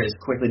Alexander has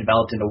quickly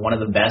developed into one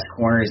of the best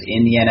corners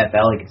in the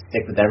NFL. He could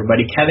stick with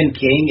everybody. Kevin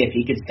King, if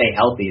he could stay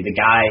healthy, the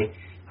guy,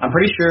 I'm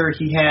pretty sure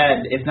he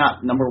had, if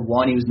not number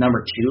 1, he was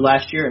number 2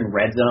 last year in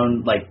red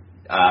zone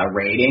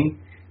rating,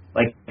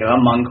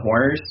 among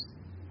corners.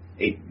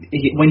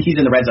 When he's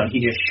in the red zone, he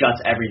just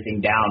shuts everything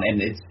down,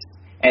 and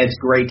it's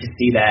great to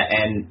see that.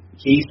 And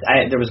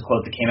there was a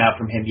quote that came out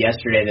from him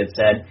yesterday that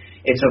said,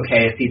 "It's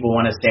okay if people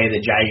want to say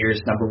that Jair's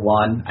number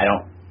 1.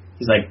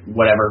 He's like,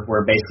 whatever.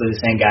 We're basically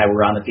the same guy.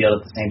 We're on the field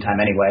at the same time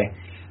anyway."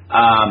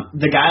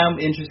 The guy I'm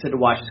interested to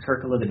watch is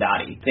Kirk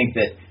Olivedati. I think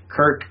that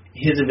Kirk,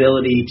 his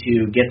ability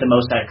to get the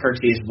most out of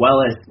Kirksey as well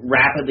as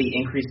rapidly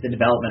increase the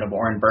development of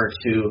Oren Burks,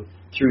 who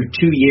through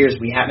 2 years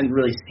we haven't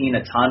really seen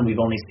a ton.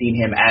 We've only seen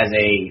him as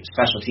a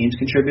special teams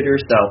contributor.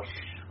 So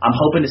I'm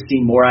hoping to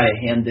see more out of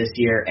him this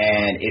year,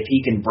 and if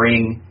he can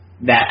bring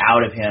that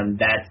out of him,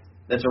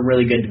 that's a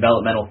really good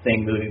developmental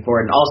thing moving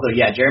forward. And also,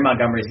 yeah, Jerry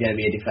Montgomery is going to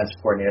be a defensive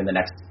coordinator in the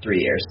next 3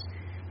 years.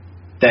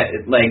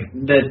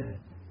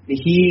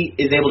 He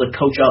is able to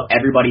coach up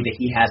everybody that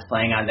he has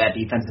playing on that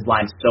defensive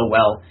line so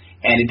well,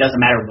 and it doesn't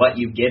matter what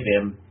you give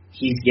him,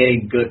 he's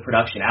getting good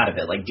production out of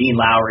it. Like Dean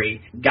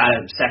Lowry got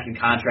a second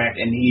contract,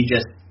 and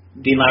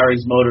Dean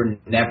Lowry's motor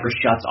never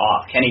shuts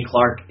off. Kenny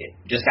Clark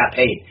just got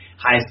paid,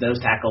 highest nose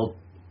tackle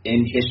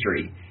in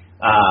history.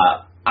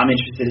 I'm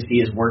interested to see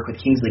his work with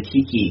Kingsley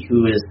Keke,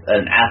 who is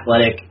a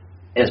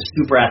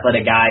super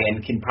athletic guy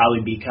and can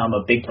probably become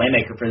a big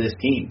playmaker for this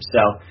team.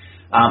 So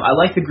I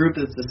like the group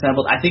that's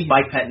assembled. I think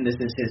Mike Pettin, this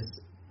is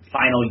his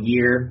final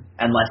year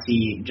unless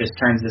he just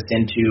turns this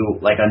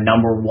into like a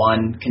number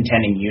 1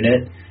 contending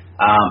unit.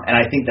 And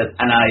I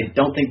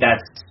don't think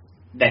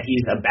that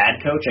he's a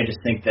bad coach. I just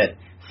think that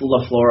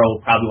LaFleur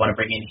will probably want to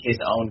bring in his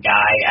own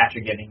guy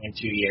after giving him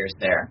 2 years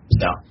there.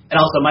 So, and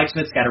also Mike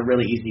Smith's got a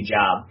really easy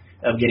job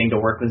of getting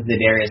to work with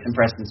Za'Darius and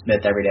Preston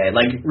Smith every day.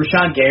 Like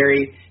Rashawn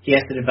Gary, he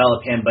has to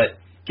develop him, but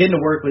getting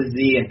to work with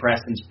Z and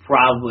Preston's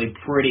probably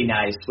pretty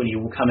nice when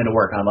you come into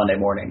work on Monday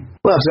morning.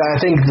 Well, I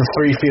think the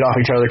 3 feet off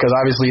each other because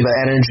obviously the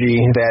energy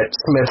that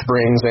Smith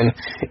brings, and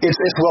it's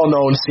well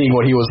known seeing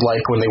what he was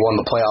like when they won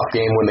the playoff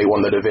game, when they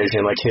won the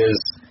division, like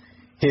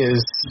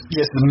his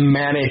just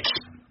manic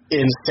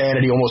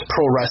insanity, almost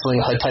pro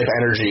wrestling type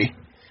energy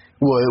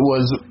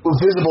was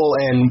visible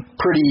and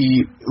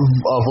pretty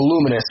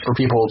voluminous for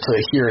people to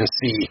hear and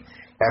see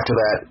after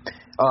that.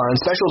 On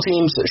special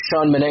teams,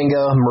 Sean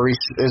Menenga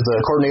is the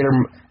coordinator,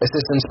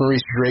 assistants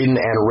Maurice Drayden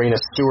and Raina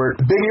Stewart.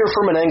 Big year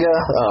for Menenga.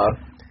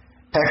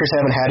 Packers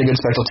haven't had a good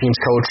special teams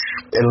coach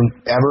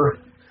ever.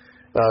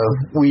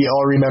 We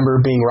all remember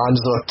being Ron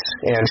Zucht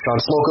and Sean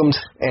Slocum,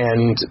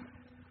 and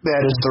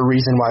that is the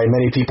reason why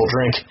many people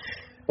drink.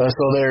 So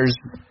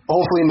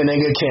hopefully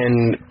Menenga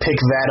can pick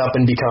that up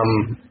and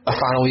become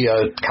finally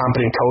a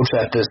competent coach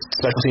that this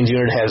special teams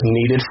unit has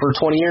needed for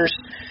 20 years.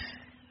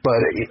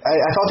 But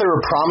I thought there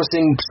were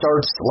promising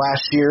starts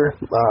last year.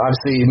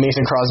 Obviously,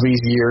 Mason Crosby's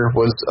year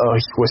was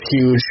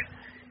huge.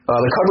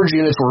 The coverage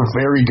units were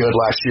very good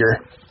last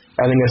year.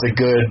 I think that's a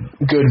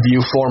good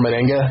view for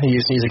Menenga. He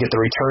just needs to get the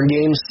return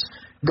games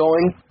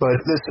going. But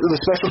the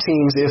special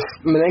teams, if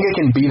Menenga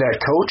can be that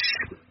coach,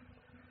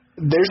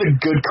 there's a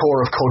good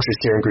core of coaches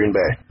here in Green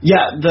Bay.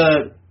 Yeah,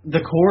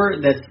 the core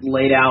that's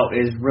laid out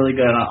is really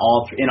good on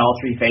in all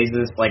three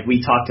phases. Like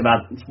we talked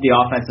about, the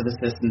offensive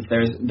assistants,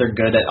 they're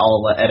good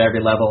at every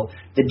level.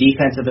 The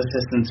defensive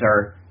assistants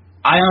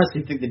I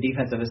honestly think the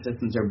defensive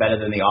assistants are better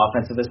than the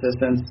offensive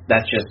assistants.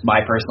 That's just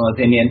my personal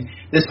opinion.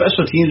 The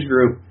special teams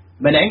group,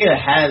 Menenga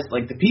has,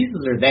 like, the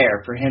pieces are there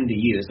for him to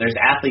use. There's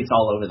athletes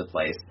all over the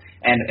place.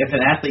 And if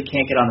an athlete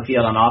can't get on the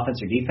field on offense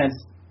or defense,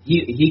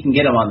 he can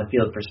get them on the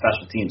field for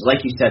special teams.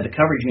 Like you said, the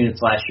coverage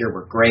units last year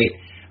were great.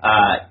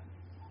 I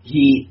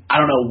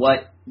don't know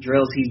what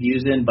drills he's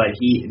using, but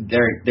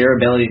their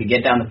ability to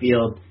get down the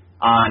field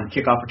on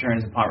kickoff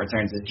returns and punt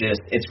returns is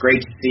it's great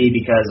to see,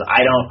 because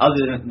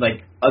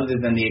other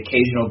than the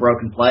occasional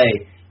broken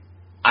play,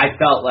 I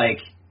felt like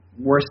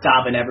we're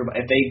stopping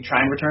everybody. If they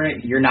try and return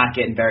it, you're not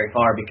getting very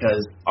far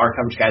because our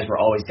coverage guys were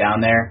always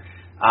down there.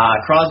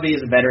 Crosby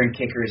as a veteran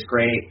kicker is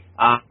great.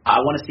 I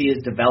want to see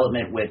his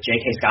development with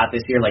J.K. Scott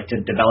this year, like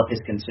to develop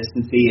his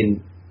consistency and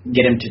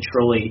get him to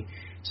truly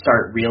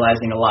start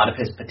realizing a lot of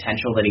his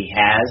potential that he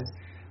has.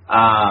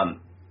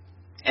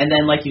 And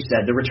then, like you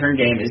said, the return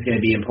game is going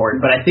to be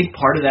important. But I think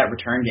part of that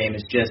return game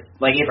is just,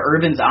 like, if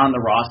Urban's on the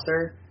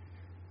roster,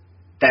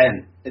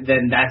 then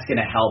that's going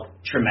to help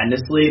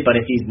tremendously. But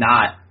if he's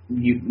not,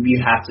 you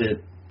have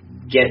to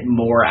get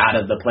more out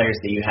of the players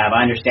that you have.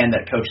 I understand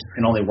that coaches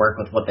can only work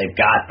with what they've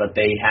got, but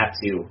they have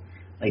to,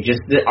 like,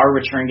 our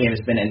return game has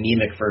been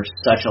anemic for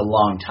such a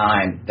long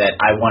time that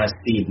I want to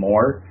see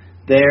more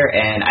there,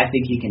 and I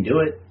think he can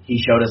do it. He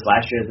showed us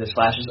last year there's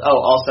flashes.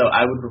 Oh, also,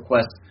 I would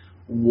request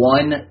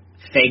one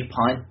fake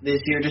punt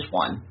this year, just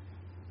one.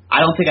 I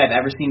don't think I've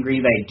ever seen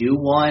Green Bay do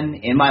one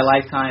in my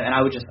lifetime, and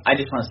I just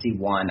want to see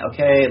one,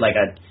 okay? Like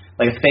a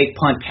fake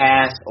punt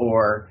pass,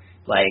 or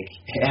like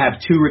have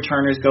two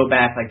returners go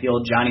back, like the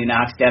old Johnny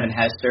Knox, Devin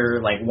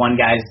Hester, like one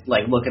guy's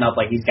like looking up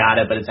like he's got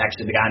it, but it's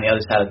actually the guy on the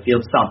other side of the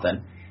field,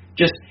 something.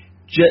 Just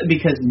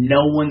because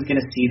no one's going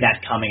to see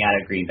that coming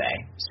out of Green Bay.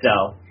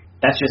 So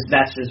that's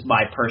just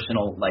my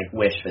personal like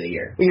wish for the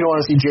year. You don't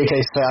want to see J.K.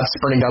 Scott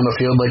sprinting down the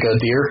field like a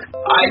deer?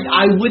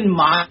 I wouldn't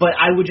mind, but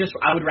I would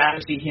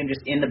rather see him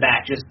just in the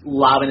back, just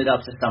lobbing it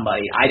up to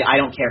somebody. I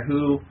don't care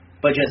who,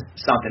 but just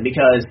something,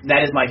 because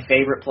that is my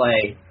favorite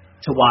play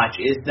to watch.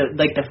 Is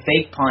the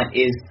fake punt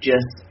is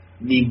just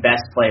the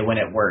best play when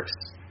it works.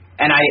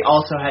 And I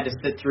also had to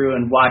sit through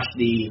and watch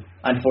the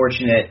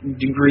unfortunate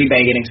Green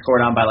Bay getting scored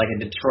on by like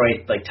a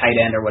Detroit like tight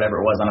end or whatever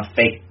it was on a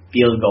fake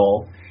field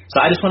goal. So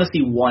I just want to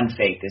see one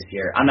fake this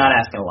year. I'm not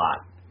asking a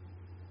lot.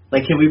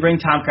 Like, can we bring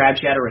Tom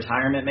Crabtree out of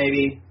retirement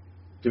maybe?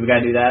 Do we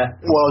got to do that?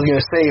 Well, I was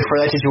going to say, for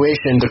that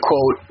situation, to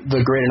quote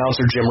the great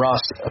announcer Jim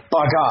Ross,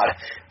 by God,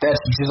 that's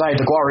Josiah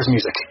DeGuara's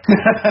music.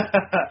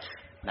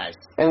 Nice.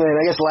 And then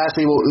I guess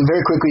lastly,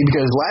 very quickly,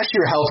 because last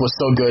year health was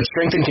so good,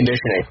 strength and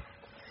conditioning.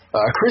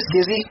 Chris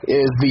Gizzy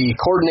is the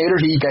coordinator.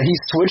 He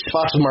switched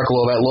spots with Mark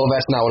Lovat.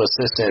 Lovat's now an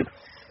assistant.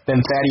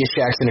 Then Thaddeus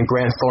Jackson and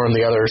Grant Thorne,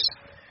 the others.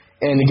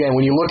 And again,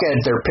 when you look at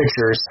their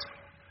pictures,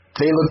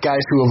 they look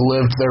guys who have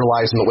lived their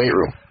lives in the weight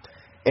room.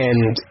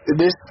 And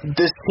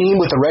this team,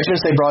 with the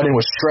regimens they brought in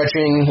with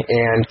stretching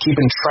and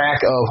keeping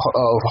track of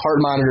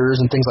heart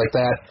monitors and things like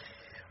that,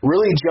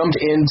 really jumped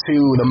into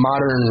the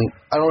modern,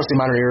 I don't want to say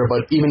modern era,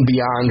 but even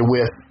beyond,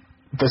 with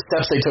the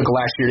steps they took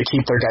last year to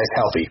keep their guys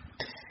healthy.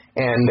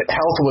 And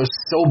health was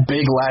so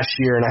big last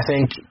year, and I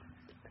think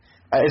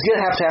it's going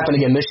to happen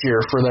again this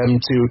year for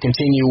them to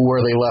continue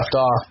where they left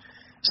off,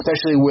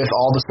 especially with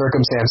all the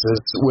circumstances,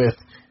 with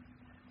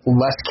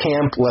less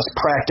camp, less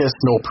practice,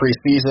 no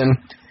preseason.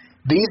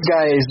 These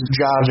guys'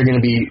 jobs are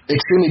going to be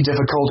extremely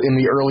difficult in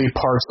the early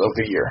parts of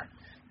the year.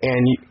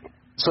 And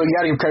so you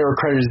got to give credit where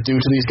credit is due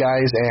to these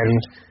guys, and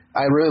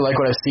I really like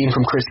what I've seen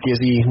from Chris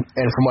Gizzy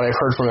and from what I've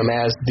heard from him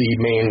as the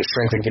main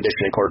strength and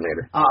conditioning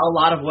coordinator. A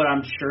lot of what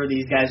I'm sure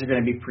these guys are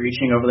going to be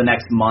preaching over the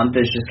next month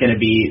is just going to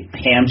be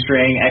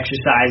hamstring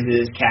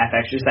exercises, calf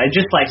exercise,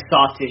 just like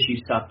soft tissue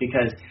stuff,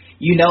 because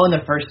in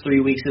the first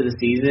 3 weeks of the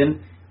season,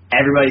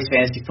 everybody's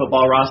fantasy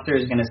football roster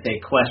is going to say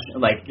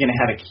going to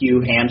have a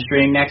Q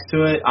hamstring next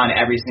to it on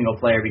every single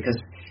player, because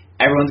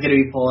everyone's going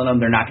to be pulling them.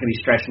 They're not going to be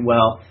stretching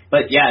well.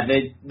 But yeah,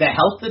 the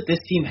health that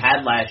this team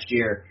had last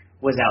year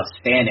was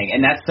outstanding,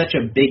 and that's such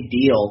a big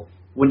deal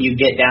when you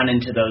get down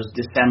into those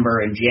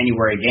December and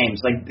January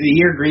games. Like the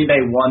year Green Bay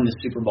won the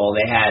Super Bowl,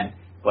 they had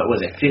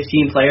 15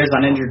 players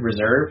on injured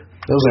reserve.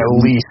 Those at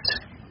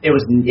least. It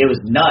was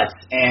nuts,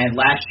 and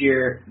last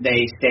year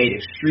they stayed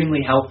extremely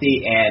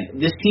healthy,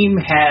 and this team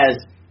has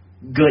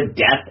good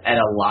depth at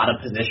a lot of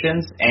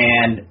positions,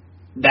 and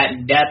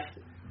that depth,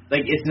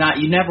 like, it's not,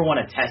 you never want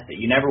to test it.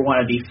 You never want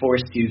to be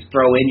forced to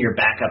throw in your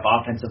backup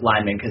offensive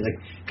lineman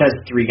because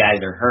three guys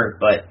are hurt,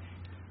 but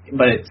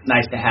it's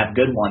nice to have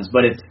good ones.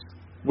 But it's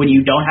when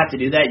you don't have to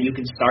do that, you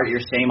can start your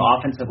same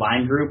offensive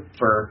line group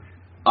for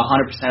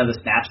 100% of the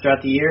snaps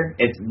throughout the year.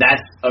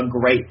 That's a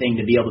great thing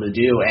to be able to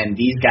do, and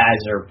these guys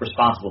are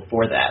responsible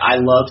for that. I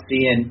love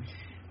seeing,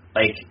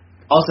 like,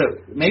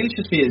 also, maybe it's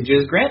just me,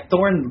 does Grant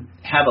Thorne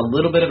have a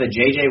little bit of a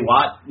J.J.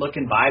 Watt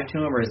looking vibe to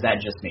him, or is that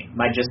just me?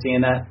 Am I just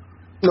seeing that?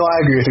 No, I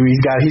agree with you.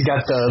 He's got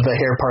the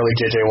hair part like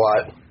J.J.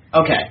 Watt.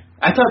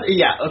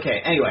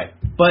 Okay. Anyway,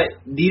 but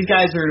these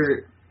guys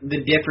are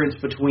the difference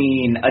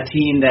between a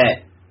team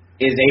that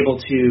is able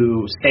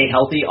to stay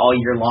healthy all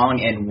year long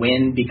and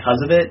win because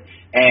of it,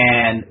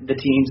 and the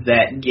teams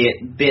that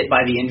get bit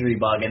by the injury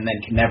bug and then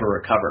can never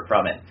recover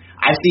from it.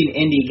 I've seen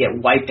Indy get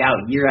wiped out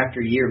year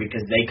after year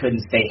because they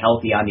couldn't stay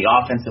healthy on the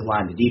offensive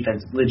line, the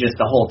defense, just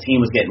the whole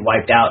team was getting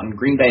wiped out. And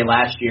Green Bay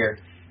last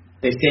year,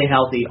 they stayed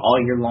healthy all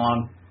year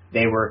long.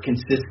 They were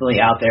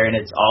consistently out there, and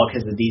it's all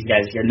because of these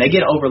guys here. And they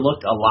get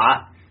overlooked a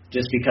lot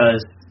just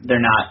because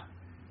they're not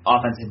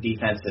offensive,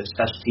 defensive,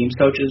 special teams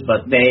coaches,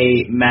 but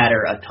they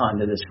matter a ton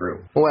to this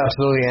group. Well,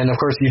 absolutely. And, of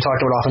course, you talked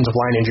about offensive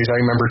line injuries.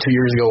 I remember 2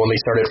 years ago when they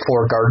started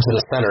 4 guards in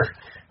the center.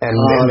 And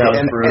that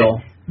was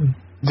brutal. And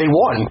they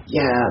won.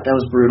 Yeah, that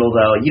was brutal,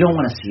 though. You don't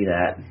want to see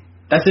that.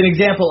 That's an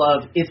example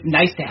of it's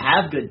nice to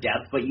have good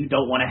depth, but you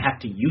don't want to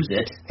have to use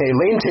it. Hey,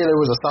 Lane Taylor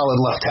was a solid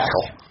left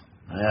tackle.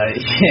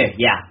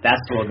 Yeah, that's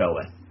what we'll go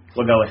with.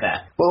 We'll go with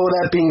that. Well, with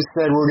that being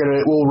said,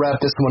 we'll wrap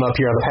this one up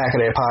here on the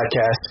Pack-A-Day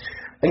podcast.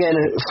 Again,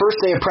 first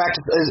day of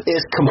practice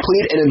is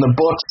complete and in the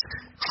books.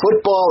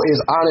 Football is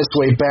on its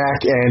way back,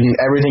 and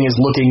everything is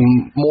looking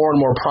more and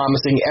more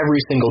promising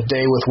every single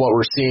day with what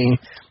we're seeing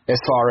as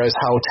far as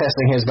how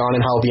testing has gone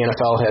and how the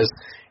NFL has,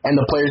 and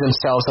the players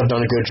themselves have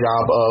done a good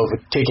job of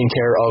taking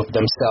care of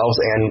themselves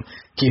and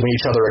keeping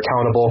each other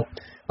accountable.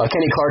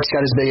 Kenny Clark's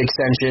got his big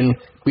extension.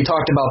 We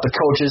talked about the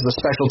coaches, the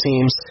special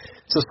teams.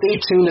 So stay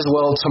tuned as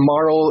well.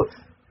 Tomorrow,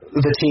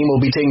 the team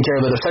will be taking care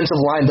of the defensive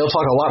line. They'll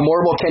talk a lot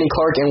more about Kenny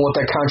Clark and what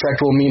that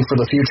contract will mean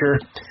for the future.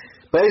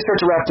 But as we start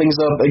to wrap things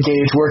up,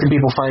 Gage, where can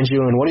people find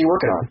you, and what are you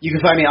working on? You can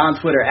find me on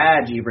Twitter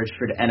at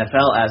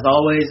GBridgefordNFL, as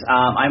always.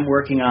 I'm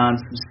working on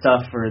some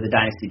stuff for the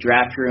Dynasty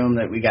Draft Room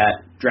that we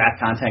got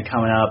draft content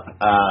coming up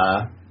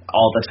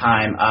all the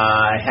time.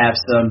 I have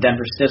some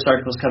Denver Stiffs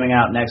articles coming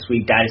out next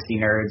week, Dynasty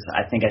Nerds.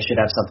 I think I should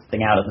have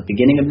something out at the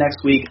beginning of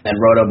next week. And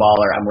Roto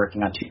Baller, I'm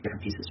working on 2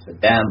 different pieces for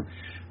them.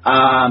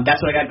 That's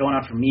what I got going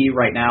on for me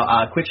right now.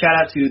 Quick shout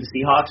out to the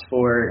Seahawks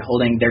for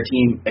holding their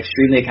team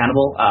extremely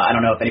accountable. I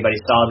don't know if anybody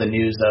saw the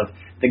news of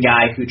the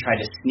guy who tried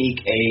to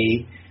sneak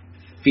a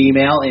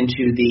female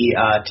into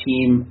the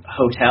team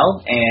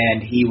hotel,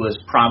 and he was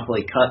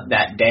promptly cut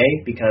that day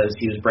because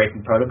he was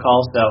breaking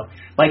protocol. So,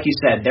 like you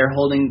said, they're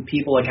holding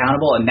people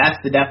accountable, and that's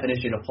the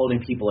definition of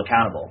holding people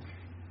accountable.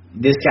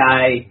 This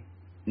guy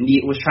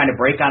was trying to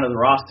break onto the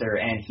roster,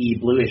 and he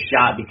blew his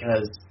shot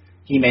because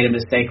he made a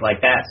mistake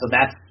like that. So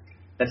that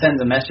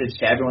sends a message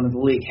to everyone in the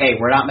league, hey,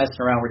 we're not messing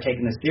around, we're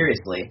taking this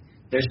seriously.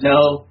 There's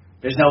no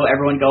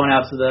everyone going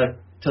out to the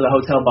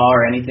hotel bar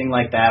or anything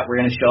like that. We're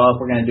going to show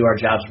up, we're going to do our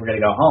jobs, we're going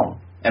to go home,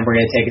 and we're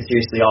going to take it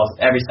seriously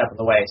every step of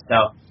the way.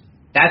 So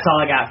that's all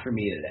I got for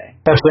me today.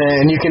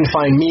 And you can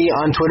find me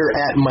on Twitter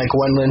at Mike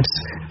Wendlandt.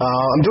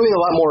 I'm doing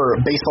a lot more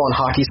baseball and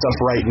hockey stuff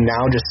right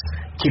now, just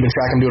keeping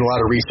track. I'm doing a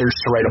lot of research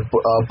to write a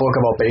book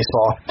about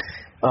baseball.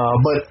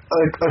 But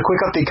a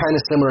quick update, kind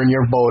of similar in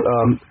your boat.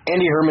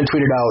 Andy Herman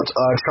tweeted out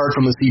a chart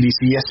from the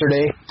CDC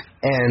yesterday,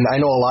 and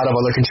I know a lot of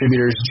other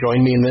contributors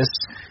joined me in this.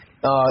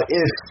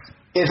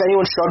 If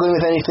anyone's struggling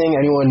with anything,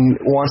 anyone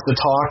wants to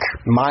talk,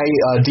 my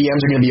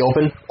DMs are going to be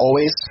open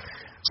always.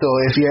 So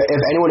if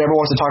anyone ever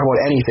wants to talk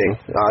about anything,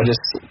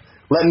 just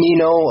let me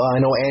know.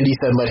 I know Andy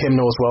said let him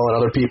know as well,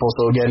 and other people.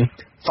 So again,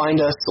 find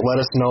us, let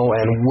us know,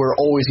 and we're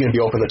always going to be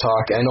open to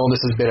talk. I know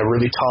this has been a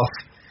really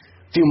tough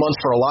few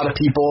months for a lot of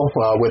people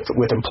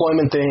with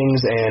employment things,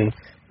 and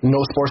no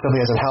sports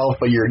definitely hasn't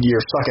helped, but you're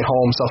stuck at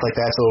home, stuff like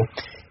that. So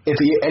if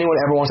anyone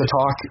ever wants to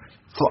talk,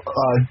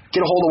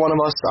 get a hold of one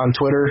of us on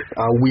Twitter.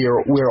 We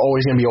are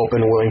always going to be open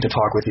and willing to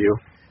talk with you,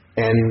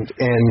 and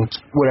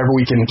whatever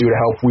we can do to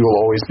help, we will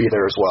always be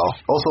there as well.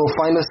 Also,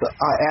 find us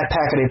at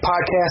Pack-A-Day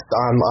Podcast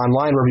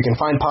online, wherever you can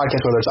find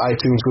podcasts, whether it's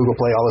iTunes, Google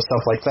Play, all this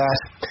stuff like that.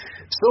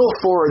 So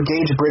for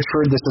Gage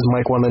Bridgeford, this is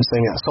Mike Wendlandt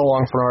saying so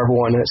long for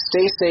everyone.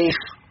 Stay safe.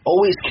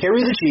 Always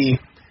carry the G,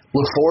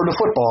 look forward to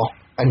football,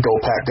 and go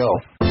Pack Go.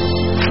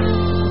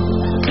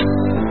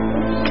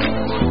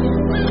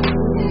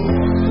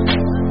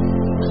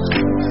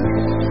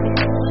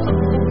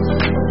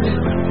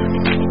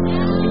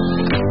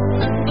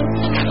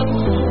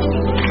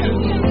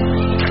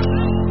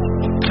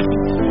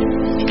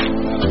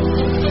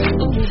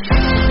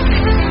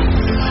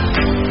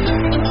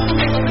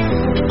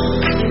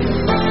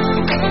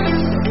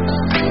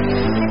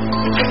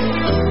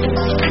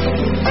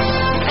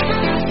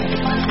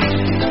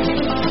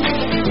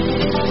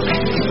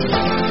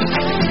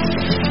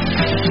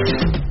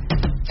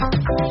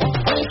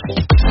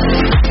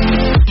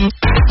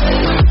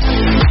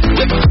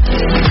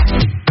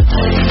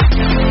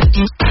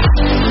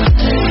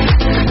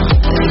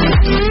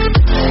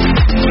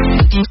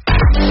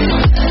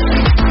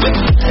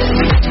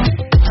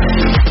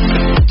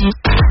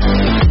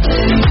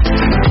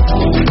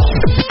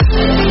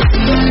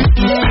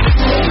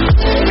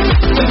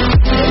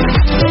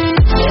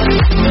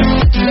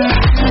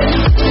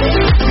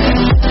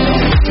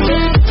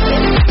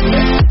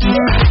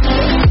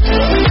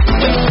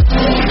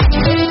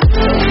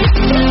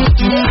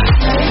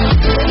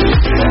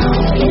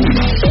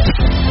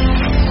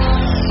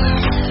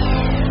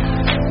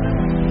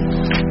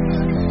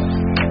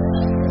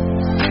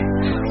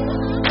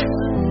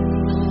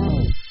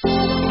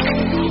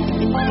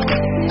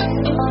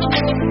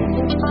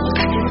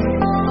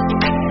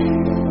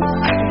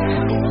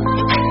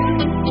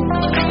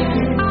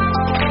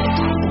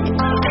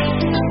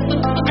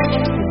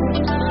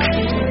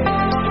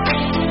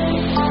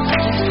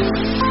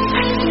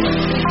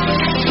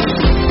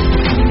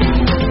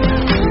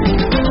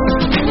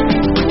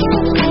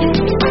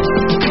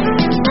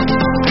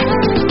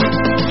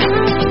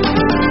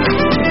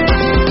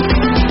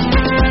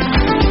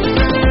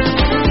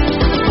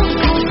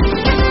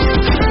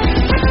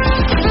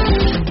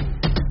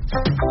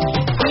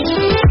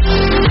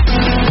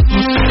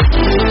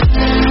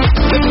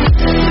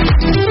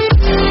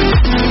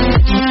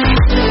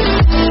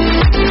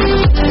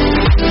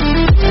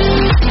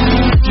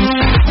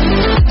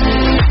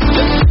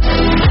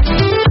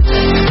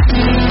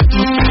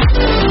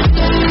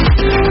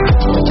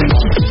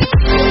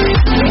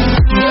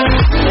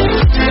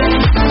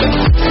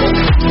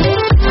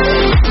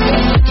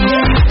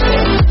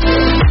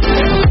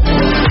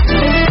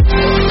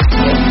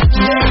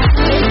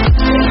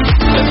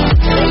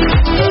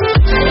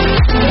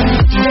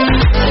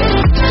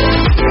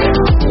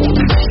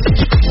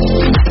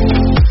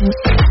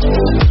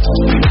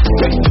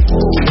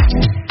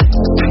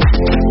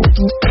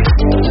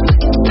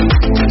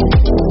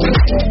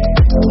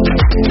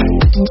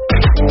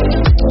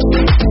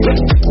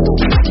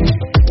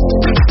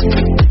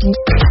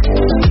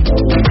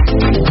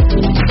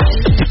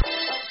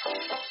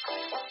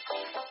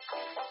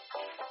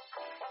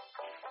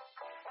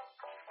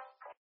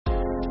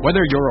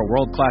 Whether you're a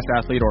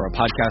world-class athlete or a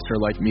podcaster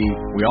like me,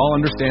 we all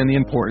understand the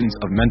importance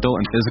of mental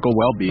and physical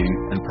well-being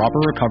and proper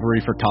recovery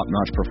for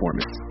top-notch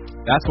performance.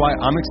 That's why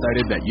I'm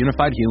excited that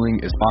Unified Healing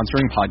is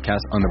sponsoring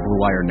podcasts on the Blue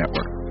Wire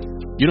Network.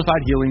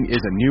 Unified Healing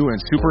is a new and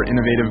super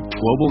innovative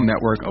global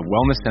network of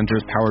wellness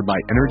centers powered by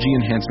Energy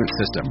Enhancement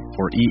System,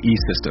 or EE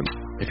System.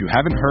 If you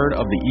haven't heard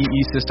of the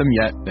EE System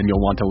yet, then you'll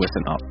want to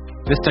listen up.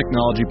 This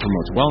technology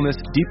promotes wellness,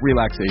 deep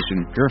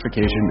relaxation,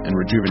 purification, and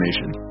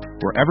rejuvenation.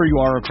 Wherever you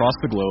are across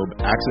the globe,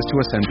 access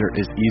to a center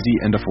is easy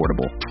and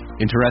affordable.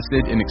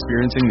 Interested in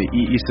experiencing the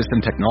EE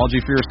System technology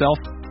for yourself?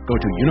 Go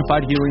to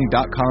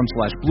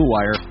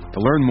unifiedhealing.com/bluewire to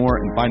learn more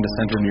and find a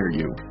center near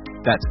you.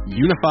 That's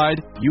unified,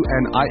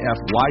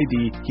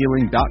 UNIFYD,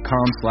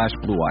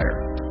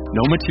 healing.com/bluewire.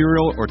 No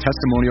material or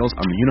testimonials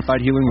on the Unified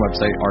Healing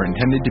website are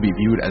intended to be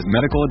viewed as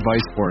medical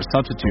advice or a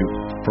substitute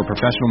for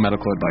professional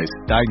medical advice,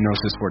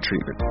 diagnosis, or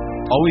treatment.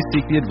 Always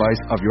seek the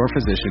advice of your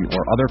physician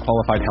or other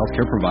qualified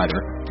healthcare provider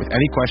with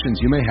any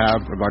questions you may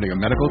have regarding a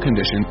medical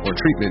condition or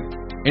treatment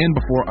and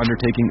before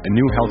undertaking a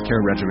new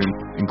healthcare regimen,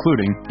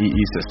 including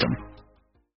EE System.